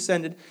 He who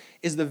descended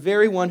is the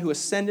very one who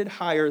ascended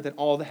higher than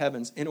all the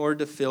heavens in order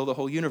to fill the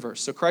whole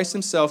universe. So Christ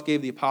himself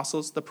gave the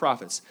apostles, the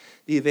prophets,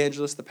 the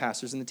evangelists, the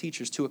pastors, and the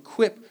teachers to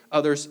equip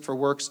others for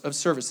works of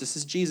service. This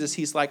is Jesus.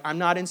 He's like, I'm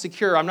not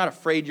insecure. I'm not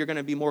afraid you're going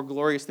to be more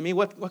glorious than me.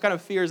 What kind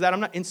of fear is that? I'm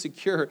not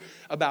insecure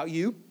about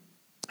you.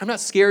 I'm not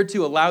scared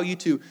to allow you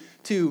to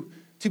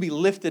be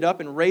lifted up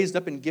and raised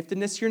up in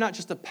giftedness. You're not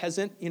just a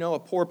peasant, a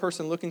poor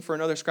person looking for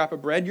another scrap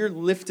of bread. You're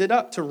lifted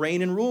up to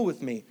reign and rule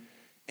with me.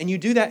 And you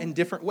do that in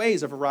different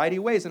ways, a variety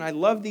of ways. And I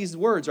love these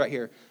words right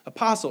here.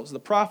 Apostles, the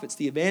prophets,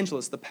 the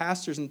evangelists, the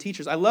pastors, and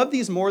teachers. I love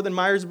these more than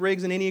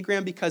Myers-Briggs and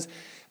Enneagram because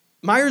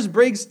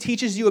Myers-Briggs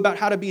teaches you about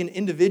how to be an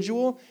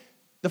individual.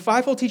 The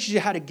fivefold teaches you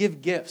how to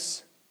give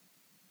gifts.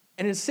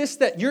 And insists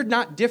that you're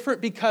not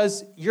different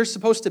because you're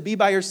supposed to be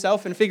by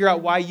yourself and figure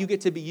out why you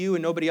get to be you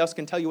and nobody else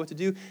can tell you what to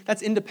do.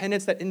 That's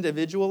independence, that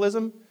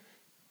individualism.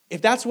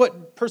 If that's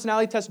what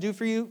personality tests do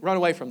for you, run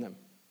away from them.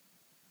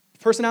 If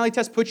personality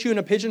tests put you in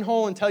a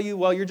pigeonhole and tell you,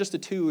 well, you're just a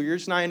 2, or you're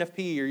just an INFP,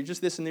 or you're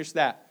just this and there's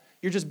that.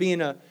 You're just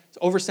being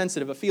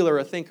oversensitive, a feeler,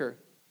 a thinker.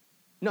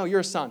 No,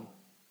 you're a son.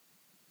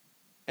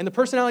 And the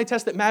personality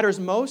test that matters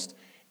most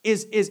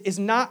is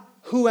not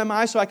who am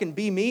I so I can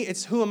be me?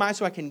 It's who am I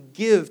so I can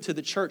give to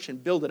the church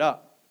and build it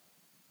up.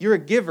 You're a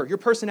giver. Your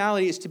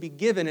personality is to be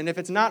given. And if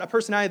it's not a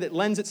personality that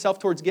lends itself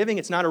towards giving,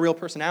 it's not a real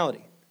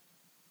personality.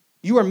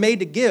 You are made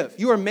to give.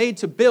 You are made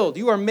to build.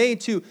 You are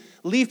made to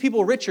leave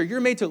people richer.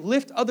 You're made to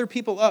lift other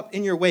people up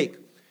in your wake.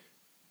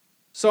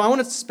 So I want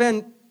to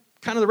spend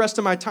kind of the rest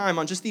of my time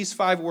on just these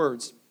 5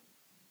 words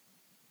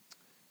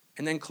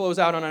and then close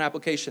out on an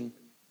application.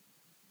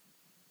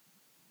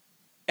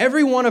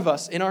 Every one of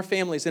us in our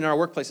families, in our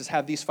workplaces,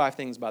 have these 5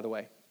 things, by the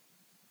way.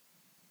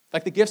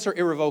 Like the gifts are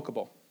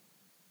irrevocable.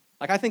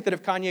 Like I think that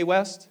if Kanye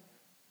West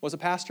was a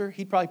pastor,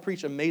 he'd probably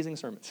preach amazing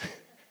sermons.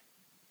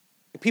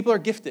 People are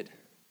gifted.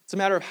 It's a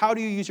matter of how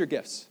do you use your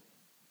gifts.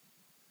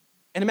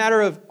 And a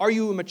matter of are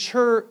you a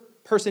mature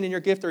person in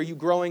your gift or are you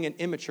growing in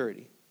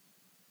immaturity?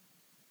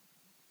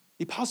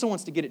 The apostle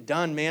wants to get it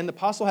done, man. The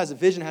apostle has a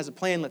vision, has a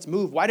plan. Let's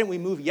move. Why didn't we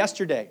move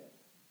yesterday?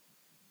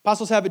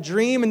 Apostles have a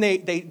dream, and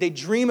they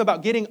dream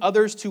about getting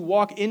others to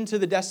walk into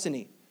the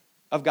destiny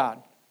of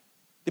God.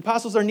 The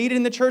apostles are needed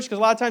in the church because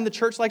a lot of times the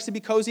church likes to be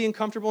cozy and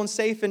comfortable and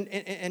safe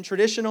and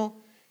traditional.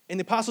 And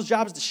the apostles'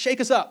 job is to shake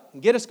us up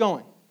and get us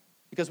going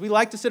because we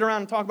like to sit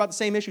around and talk about the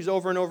same issues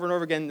over and over and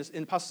over again. And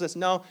the apostle says,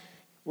 no,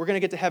 we're going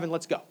to get to heaven.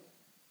 Let's go.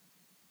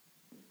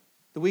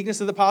 The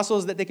weakness of the apostle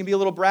is that they can be a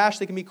little brash.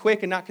 They can be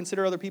quick and not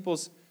consider other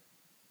people's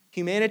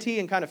humanity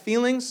and kind of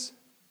feelings.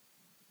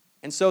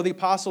 And so the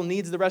apostle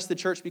needs the rest of the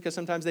church because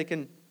sometimes they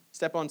can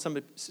step on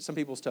some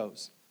people's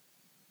toes.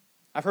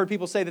 I've heard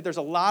people say that there's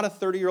a lot of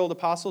 30-year-old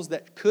apostles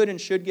that could and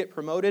should get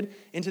promoted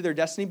into their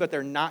destiny, but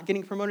they're not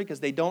getting promoted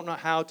because they don't know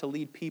how to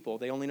lead people.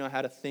 They only know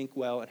how to think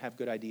well and have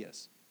good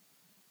ideas.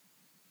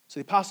 So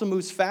the apostle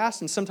moves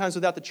fast and sometimes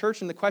without the church,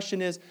 and the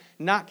question is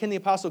not can the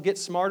apostle get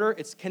smarter,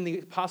 it's can the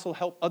apostle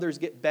help others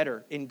get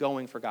better in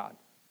going for God.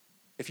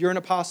 If you're an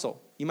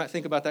apostle, you might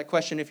think about that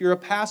question. If you're a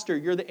pastor,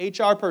 you're the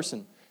HR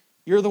person.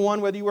 You're the one,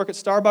 whether you work at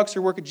Starbucks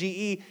or work at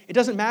GE, it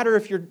doesn't matter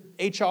if you're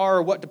HR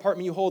or what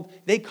department you hold.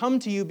 They come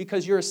to you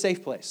because you're a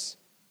safe place.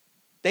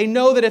 They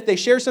know that if they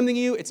share something to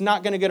you, it's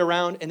not going to get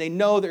around, and they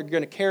know they're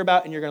going to care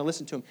about and you're going to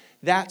listen to them.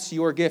 That's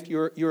your gift.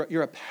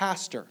 You're a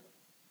pastor.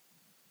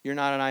 You're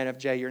not an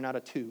INFJ. You're not a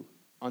 2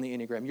 on the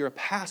Enneagram. You're a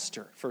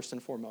pastor, first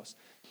and foremost.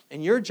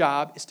 And your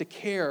job is to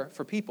care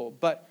for people.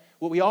 But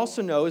what we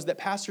also know is that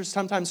pastors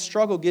sometimes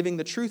struggle giving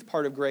the truth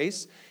part of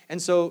grace.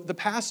 And so the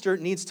pastor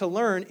needs to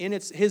learn in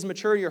his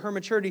maturity or her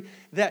maturity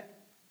that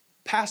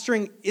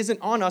pastoring isn't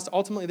on us.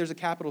 Ultimately, there's a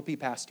capital P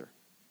pastor.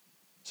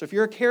 So if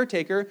you're a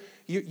caretaker,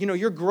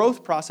 your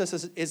growth process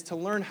is to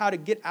learn how to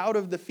get out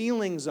of the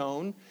feeling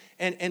zone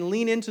and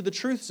lean into the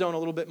truth zone a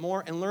little bit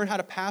more and learn how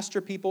to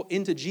pastor people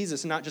into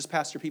Jesus and not just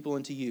pastor people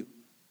into you.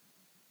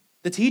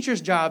 The teacher's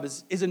job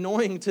is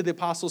annoying to the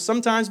apostles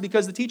sometimes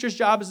because the teacher's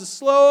job is to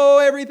slow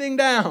everything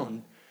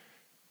down.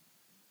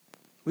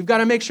 We've got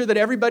to make sure that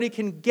everybody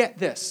can get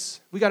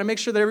this. We've got to make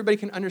sure that everybody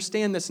can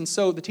understand this. And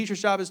so the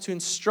teacher's job is to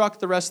instruct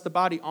the rest of the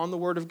body on the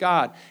Word of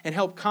God and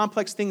help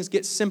complex things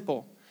get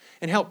simple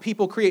and help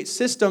people create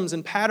systems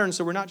and patterns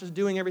so we're not just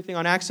doing everything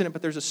on accident,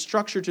 but there's a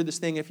structure to this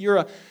thing. If you're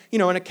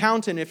an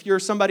accountant, if you're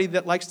somebody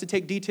that likes to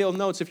take detailed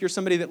notes, if you're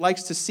somebody that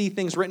likes to see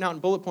things written out in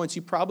bullet points,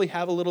 you probably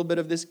have a little bit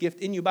of this gift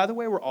in you. By the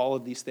way, we're all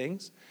of these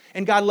things.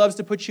 And God loves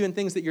to put you in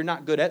things that you're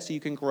not good at so you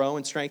can grow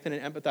and strengthen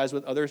and empathize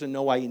with others and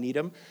know why you need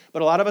them.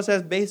 But a lot of us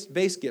have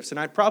base gifts, and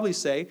I'd probably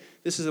say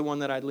this is the one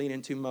that I'd lean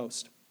into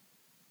most.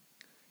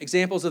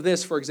 Examples of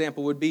this, for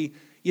example, would be,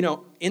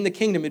 in the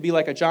kingdom, it'd be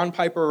like a John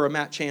Piper or a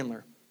Matt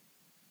Chandler.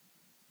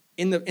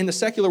 In the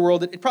secular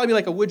world, it'd probably be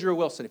like a Woodrow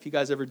Wilson, if you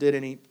guys ever did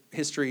any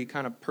history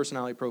kind of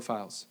personality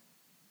profiles.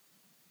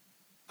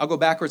 I'll go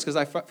backwards because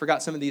I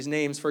forgot some of these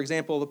names. For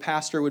example, the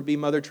pastor would be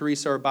Mother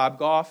Teresa or Bob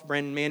Goff,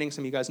 Brandon Manning,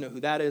 some of you guys know who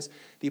that is.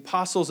 The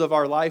apostles of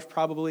our life,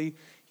 probably,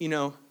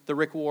 the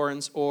Rick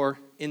Warrens, or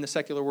in the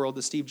secular world,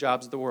 the Steve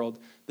Jobs of the world,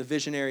 the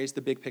visionaries,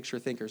 the big picture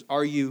thinkers.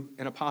 Are you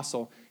an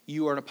apostle?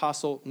 You are an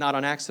apostle, not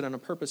on accident, on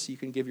purpose, so you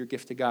can give your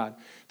gift to God.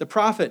 The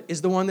prophet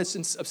is the one that's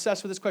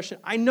obsessed with this question.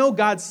 I know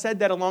God said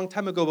that a long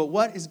time ago, but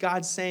what is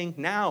God saying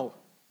now?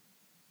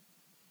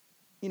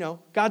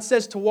 God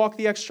says to walk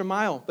the extra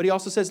mile, but he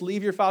also says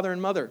leave your father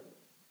and mother.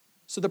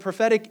 So the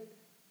prophetic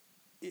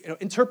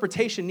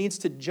interpretation needs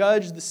to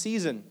judge the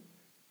season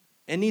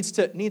and needs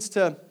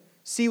to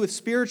see with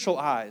spiritual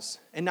eyes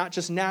and not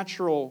just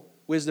natural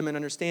wisdom and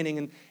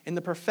understanding. And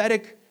the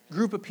prophetic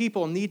group of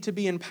people need to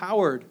be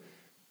empowered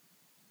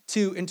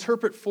to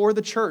interpret for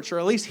the church, or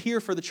at least hear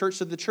for the church,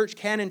 so the church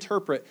can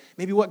interpret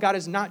maybe what God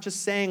is not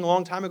just saying a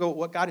long time ago, but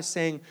what God is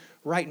saying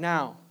right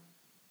now.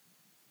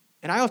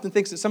 And I often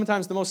think that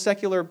sometimes the most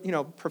secular,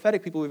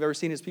 prophetic people we've ever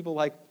seen is people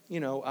like,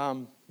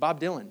 Bob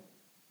Dylan.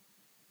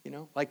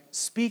 Like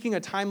speaking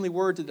a timely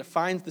word that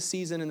defines the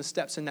season and the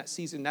steps in that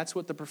season. That's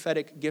what the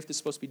prophetic gift is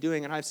supposed to be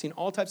doing. And I've seen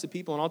all types of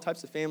people and all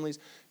types of families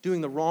doing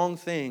the wrong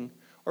thing.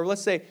 Or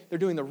let's say they're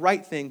doing the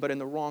right thing, but in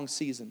the wrong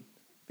season,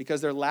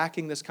 because they're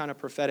lacking this kind of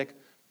prophetic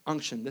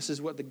unction. This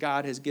is what the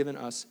God has given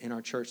us in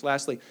our church.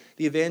 Lastly,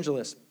 the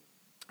evangelist.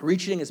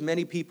 Reaching as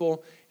many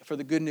people for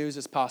the good news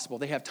as possible.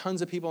 They have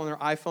tons of people on their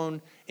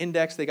iPhone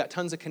index. They got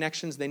tons of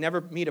connections. They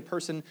never meet a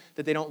person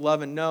that they don't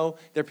love and know.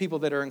 They're people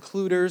that are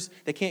includers.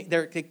 They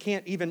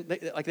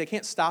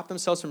can't stop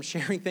themselves from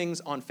sharing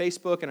things on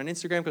Facebook and on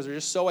Instagram because they're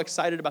just so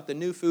excited about the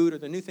new food or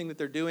the new thing that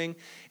they're doing,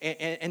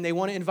 and they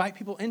want to invite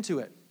people into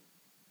it.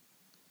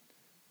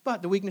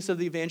 But the weakness of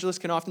the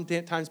evangelist can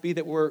oftentimes be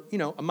that we're,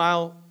 a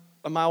mile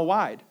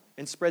wide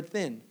and spread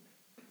thin.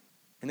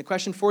 And the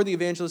question for the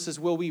evangelist is,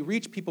 will we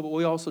reach people, but will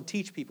we also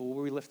teach people?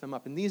 Will we lift them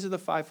up? And these are the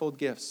fivefold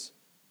gifts.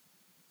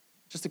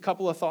 Just a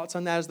couple of thoughts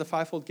on that as the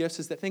fivefold gifts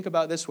is that think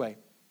about it this way.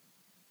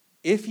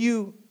 If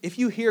you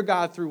hear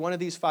God through one of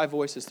these five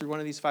voices, through one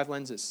of these five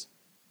lenses,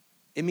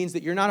 it means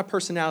that you're not a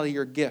personality,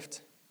 you're a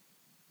gift.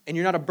 And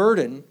you're not a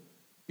burden,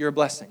 you're a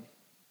blessing.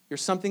 You're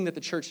something that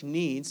the church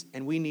needs,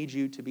 and we need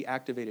you to be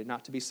activated,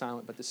 not to be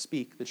silent, but to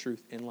speak the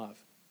truth in love.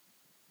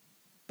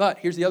 But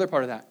here's the other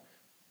part of that.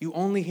 You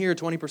only hear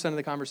 20% of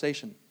the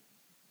conversation.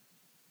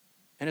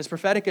 And as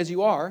prophetic as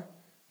you are,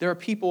 there are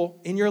people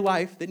in your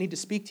life that need to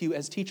speak to you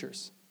as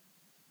teachers.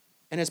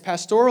 And as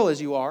pastoral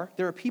as you are,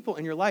 there are people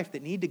in your life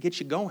that need to get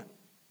you going.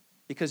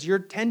 Because your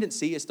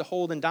tendency is to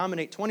hold and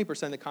dominate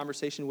 20% of the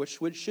conversation, which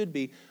should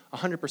be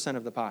 100%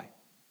 of the pie.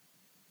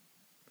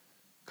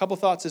 A couple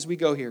thoughts as we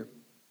go here.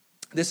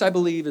 This, I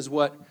believe, is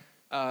what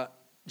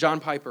John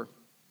Piper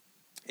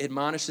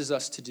admonishes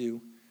us to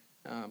do.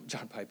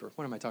 John Piper,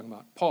 what am I talking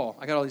about? Paul.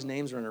 I got all these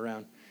names running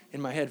around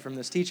in my head from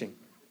this teaching.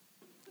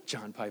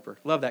 John Piper.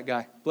 Love that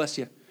guy. Bless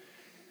you.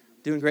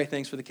 Doing great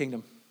things for the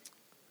kingdom.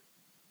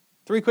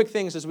 3 quick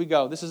things as we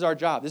go. This is our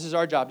job. This is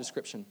our job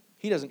description.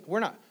 We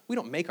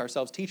don't make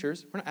ourselves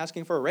teachers. We're not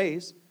asking for a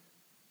raise.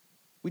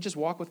 We just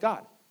walk with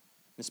God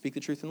and speak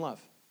the truth in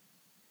love.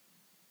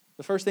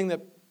 The first thing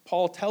that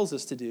Paul tells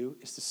us to do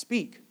is to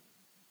speak.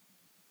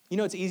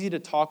 It's easy to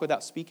talk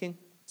without speaking.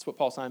 That's what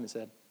Paul Simon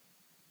said.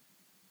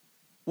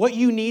 What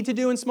you need to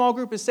do in small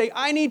group is say,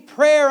 I need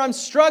prayer, I'm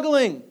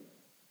struggling.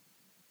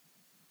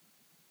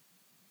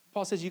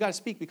 Paul says you got to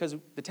speak because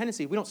the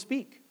tendency, we don't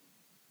speak.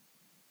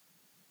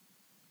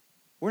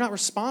 We're not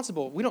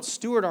responsible. We don't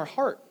steward our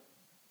heart.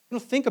 We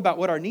don't think about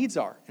what our needs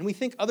are. And we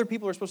think other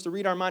people are supposed to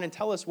read our mind and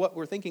tell us what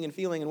we're thinking and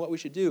feeling and what we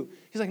should do.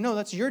 He's like, no,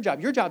 that's your job.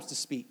 Your job's to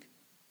speak.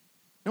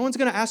 No one's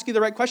going to ask you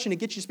the right question to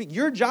get you to speak.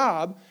 Your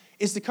job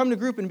is to come to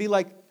group and be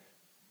like,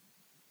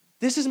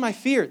 this is my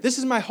fear. This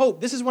is my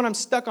hope. This is what I'm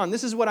stuck on.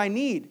 This is what I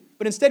need.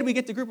 But instead we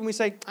get to group and we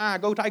say,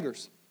 go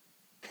Tigers.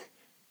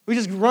 We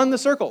just run the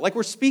circle like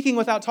we're speaking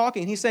without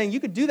talking. He's saying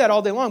you could do that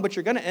all day long, but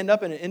you're going to end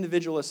up in an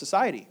individualist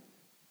society.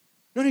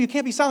 No, you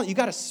can't be silent. You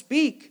got to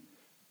speak.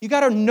 You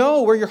got to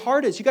know where your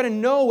heart is. You got to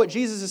know what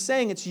Jesus is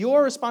saying. It's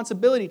your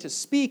responsibility to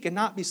speak and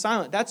not be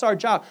silent. That's our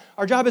job.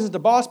 Our job isn't to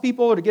boss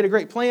people or to get a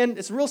great plan.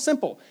 It's real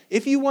simple.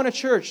 If you want a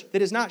church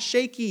that is not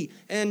shaky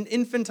and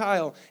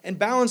infantile and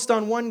balanced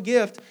on one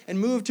gift and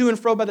moved to and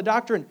fro by the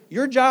doctrine,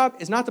 your job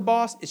is not to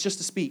boss, it's just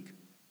to speak.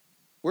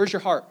 Where's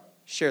your heart?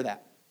 Share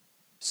that.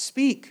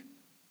 Speak.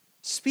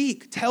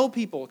 Speak. Tell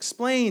people.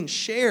 Explain.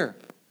 Share.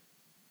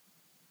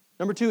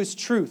 Number 2 is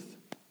truth.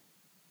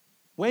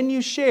 When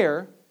you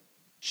share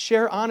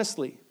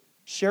honestly,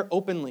 share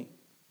openly,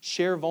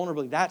 share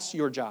vulnerably. That's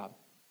your job.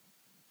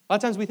 A lot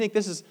of times we think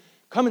this is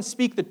come and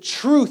speak the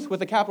truth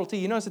with a capital T.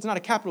 You notice it's not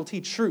a capital T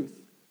truth.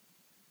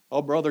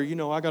 Oh, brother,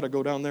 I got to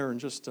go down there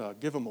and just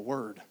give them a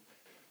word.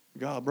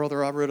 God,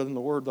 brother, I've read it in the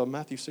word,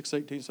 Matthew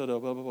 6:18 said, blah,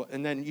 blah, blah.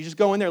 And then you just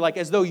go in there like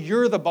as though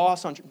you're the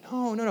boss on truth.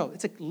 No.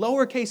 It's a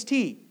lowercase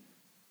t.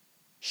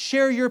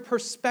 Share your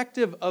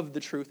perspective of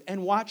the truth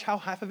and watch how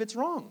half of it's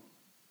wrong.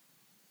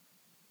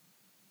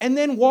 And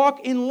then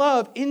walk in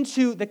love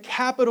into the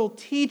capital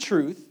T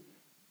truth,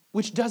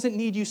 which doesn't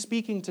need you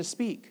speaking to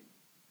speak.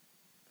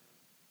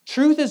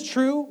 Truth is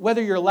true,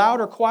 whether you're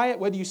loud or quiet,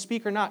 whether you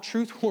speak or not.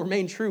 Truth will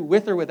remain true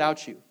with or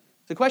without you.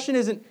 The question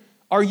isn't,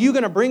 are you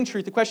going to bring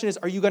truth? The question is,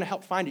 are you going to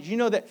help find it? Do you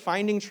know that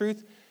finding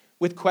truth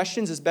with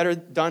questions is better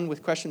done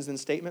with questions than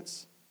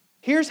statements?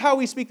 Here's how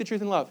we speak the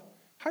truth in love.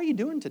 How are you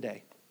doing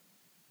today?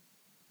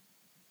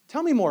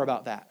 Tell me more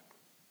about that.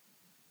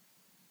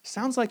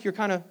 Sounds like you're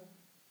kind of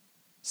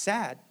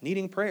sad,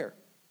 needing prayer.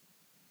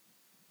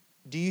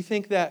 Do you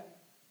think that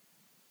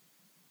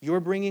you're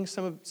bringing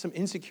some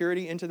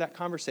insecurity into that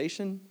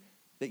conversation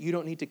that you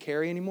don't need to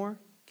carry anymore?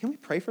 Can we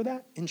pray for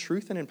that in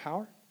truth and in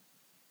power?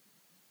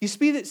 You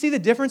see the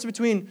difference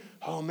between,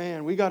 oh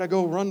man, we got to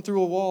go run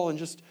through a wall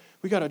and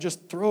we got to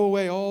just throw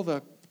away all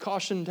the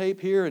caution tape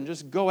here and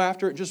just go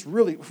after it. Just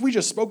really, if we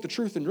just spoke the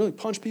truth and really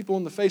punch people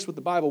in the face with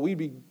the Bible, we'd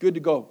be good to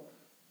go.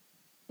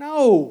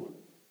 No.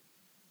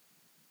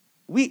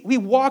 We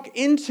walk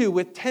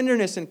with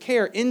tenderness and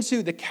care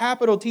into the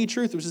capital T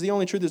truth, which is the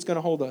only truth that's going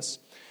to hold us.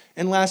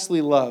 And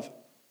lastly, love.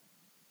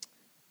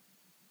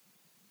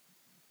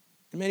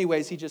 In many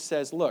ways, he just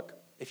says, look,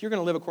 if you're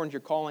going to live according to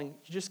your calling,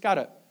 you got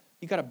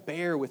to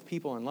bear with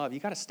people in love. You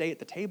got to stay at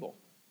the table.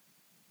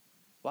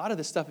 A lot of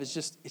this stuff is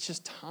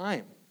just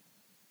time.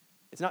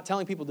 It's not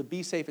telling people to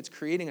be safe. It's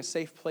creating a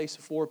safe place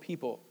for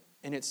people.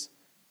 And it's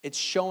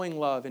showing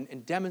love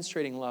and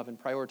demonstrating love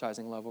and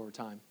prioritizing love over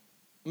time.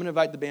 I'm going to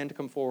invite the band to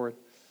come forward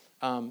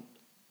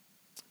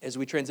as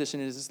we transition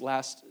into this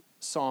last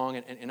song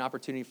and an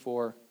opportunity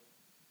for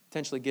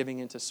potentially giving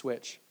into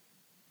Switch.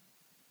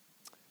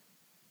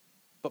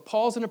 But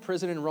Paul's in a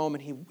prison in Rome,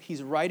 and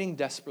he's writing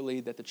desperately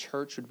that the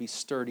church would be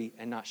sturdy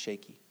and not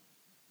shaky.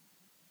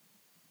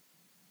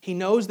 He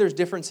knows there's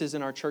differences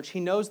in our church. He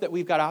knows that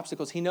we've got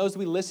obstacles. He knows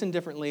we listen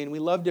differently, and we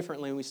love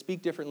differently, and we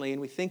speak differently, and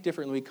we think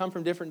differently. We come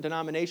from different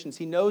denominations.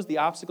 He knows the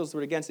obstacles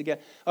we're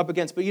up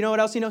against. But you know what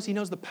else he knows? He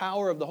knows the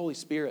power of the Holy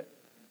Spirit.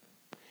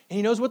 And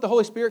he knows what the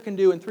Holy Spirit can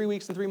do in 3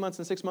 weeks and 3 months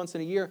and 6 months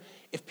and a year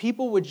if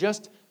people would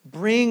just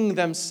bring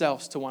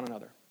themselves to one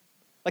another.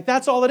 Like,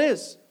 that's all it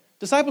is.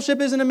 Discipleship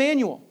isn't a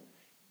manual.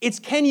 It's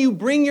can you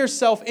bring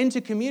yourself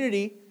into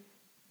community,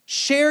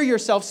 share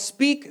yourself,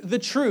 speak the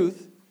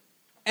truth,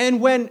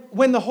 and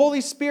when the Holy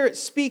Spirit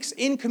speaks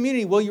in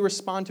community, will you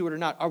respond to it or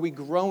not? Are we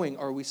growing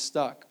or are we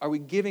stuck? Are we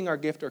giving our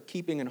gift or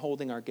keeping and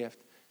holding our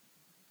gift?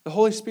 The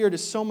Holy Spirit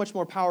is so much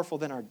more powerful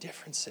than our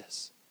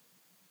differences.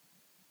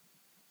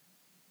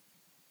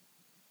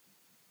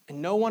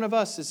 And no one of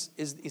us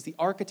is the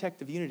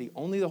architect of unity.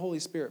 Only the Holy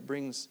Spirit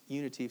brings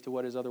unity to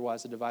what is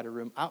otherwise a divided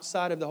room.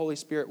 Outside of the Holy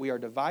Spirit, we are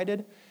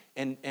divided,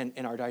 and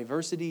our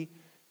diversity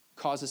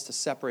causes to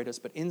separate us.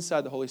 But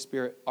inside the Holy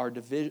Spirit, our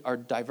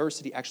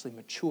diversity actually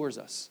matures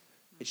us.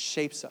 It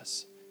shapes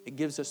us. It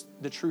gives us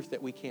the truth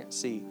that we can't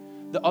see.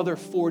 The other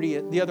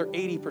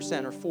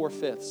 80% or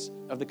 4/5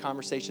 of the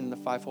conversation in the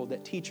fivefold,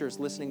 that teachers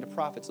listening to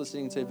prophets,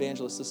 listening to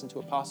evangelists, listening to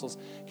apostles,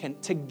 can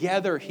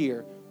together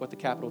hear what the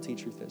capital T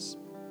truth is.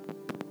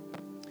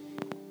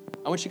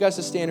 I want you guys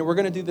to stand, and we're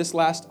going to do this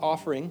last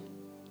offering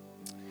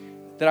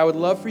that I would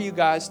love for you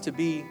guys to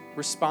be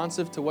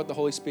responsive to what the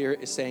Holy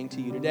Spirit is saying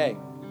to you today.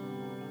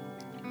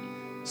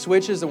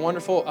 Switch is a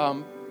wonderful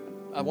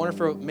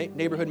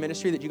neighborhood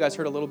ministry that you guys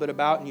heard a little bit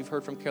about, and you've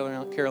heard from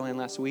Caroline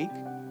last week.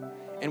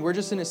 And we're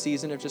just in a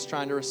season of just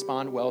trying to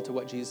respond well to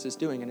what Jesus is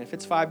doing. And if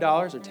it's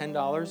 $5 or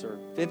 $10 or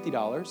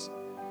 $50,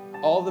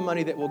 all the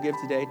money that we'll give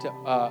today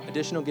to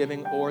additional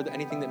giving or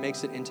anything that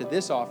makes it into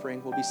this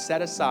offering will be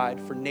set aside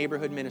for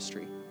neighborhood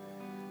ministry.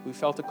 We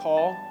felt a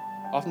call.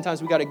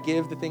 Oftentimes we got to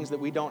give the things that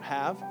we don't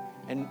have,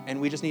 and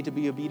we just need to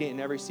be obedient in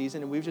every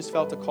season. And we've just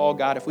felt a call,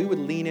 God, if we would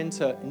lean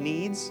into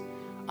needs.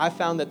 I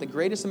found that the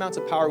greatest amounts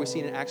of power we see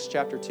in Acts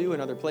chapter 2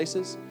 and other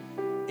places,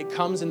 it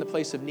comes in the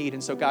place of need.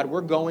 And so, God,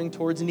 we're going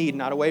towards need,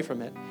 not away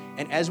from it.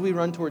 And as we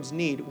run towards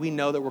need, we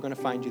know that we're going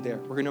to find you there.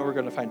 We're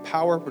going to find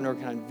power. We're going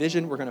to find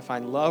vision. We're going to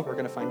find love. We're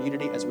going to find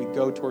unity as we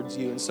go towards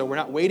you. And so we're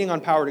not waiting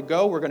on power to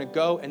go. We're going to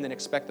go and then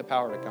expect the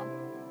power to come.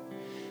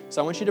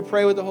 So I want you to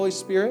pray with the Holy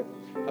Spirit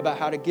about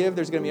how to give.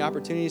 There's going to be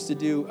opportunities to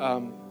do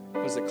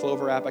was the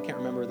Clover app. I can't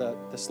remember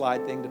the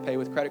slide thing to pay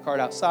with credit card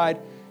outside.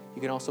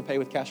 You can also pay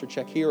with cash or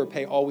check here or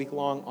pay all week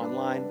long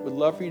online. Would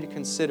love for you to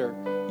consider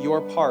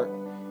your part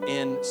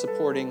in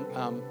supporting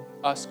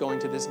us going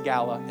to this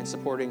gala and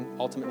supporting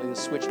ultimately the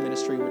Switch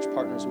Ministry, which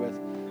partners with,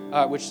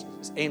 which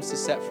aims to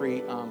set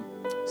free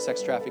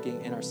sex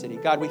trafficking in our city.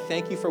 God, we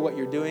thank you for what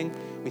you're doing.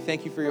 We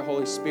thank you for your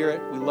Holy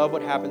Spirit. We love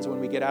what happens when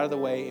we get out of the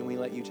way and we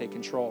let you take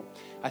control.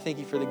 I thank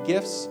you for the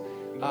gifts,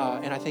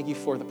 and I thank you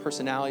for the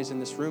personalities in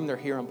this room. They're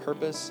here on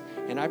purpose.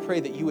 And I pray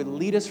that you would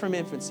lead us from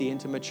infancy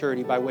into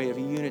maturity by way of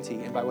unity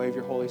and by way of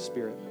your Holy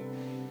Spirit.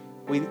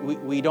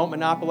 We don't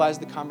monopolize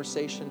the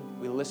conversation.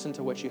 We listen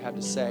to what you have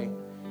to say,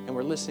 and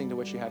we're listening to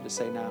what you have to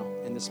say now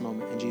in this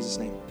moment. In Jesus'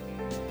 name.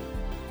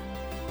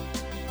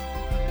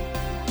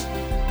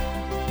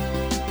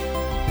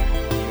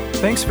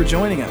 Thanks for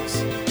joining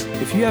us.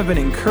 If you have been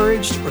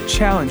encouraged or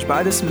challenged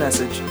by this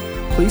message,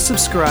 please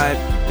subscribe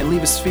and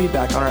leave us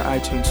feedback on our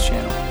iTunes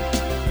channel.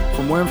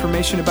 For more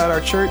information about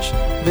our church,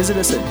 visit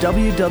us at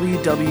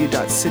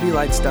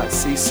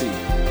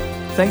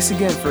www.citylights.cc. Thanks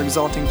again for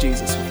exalting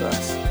Jesus with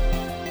us.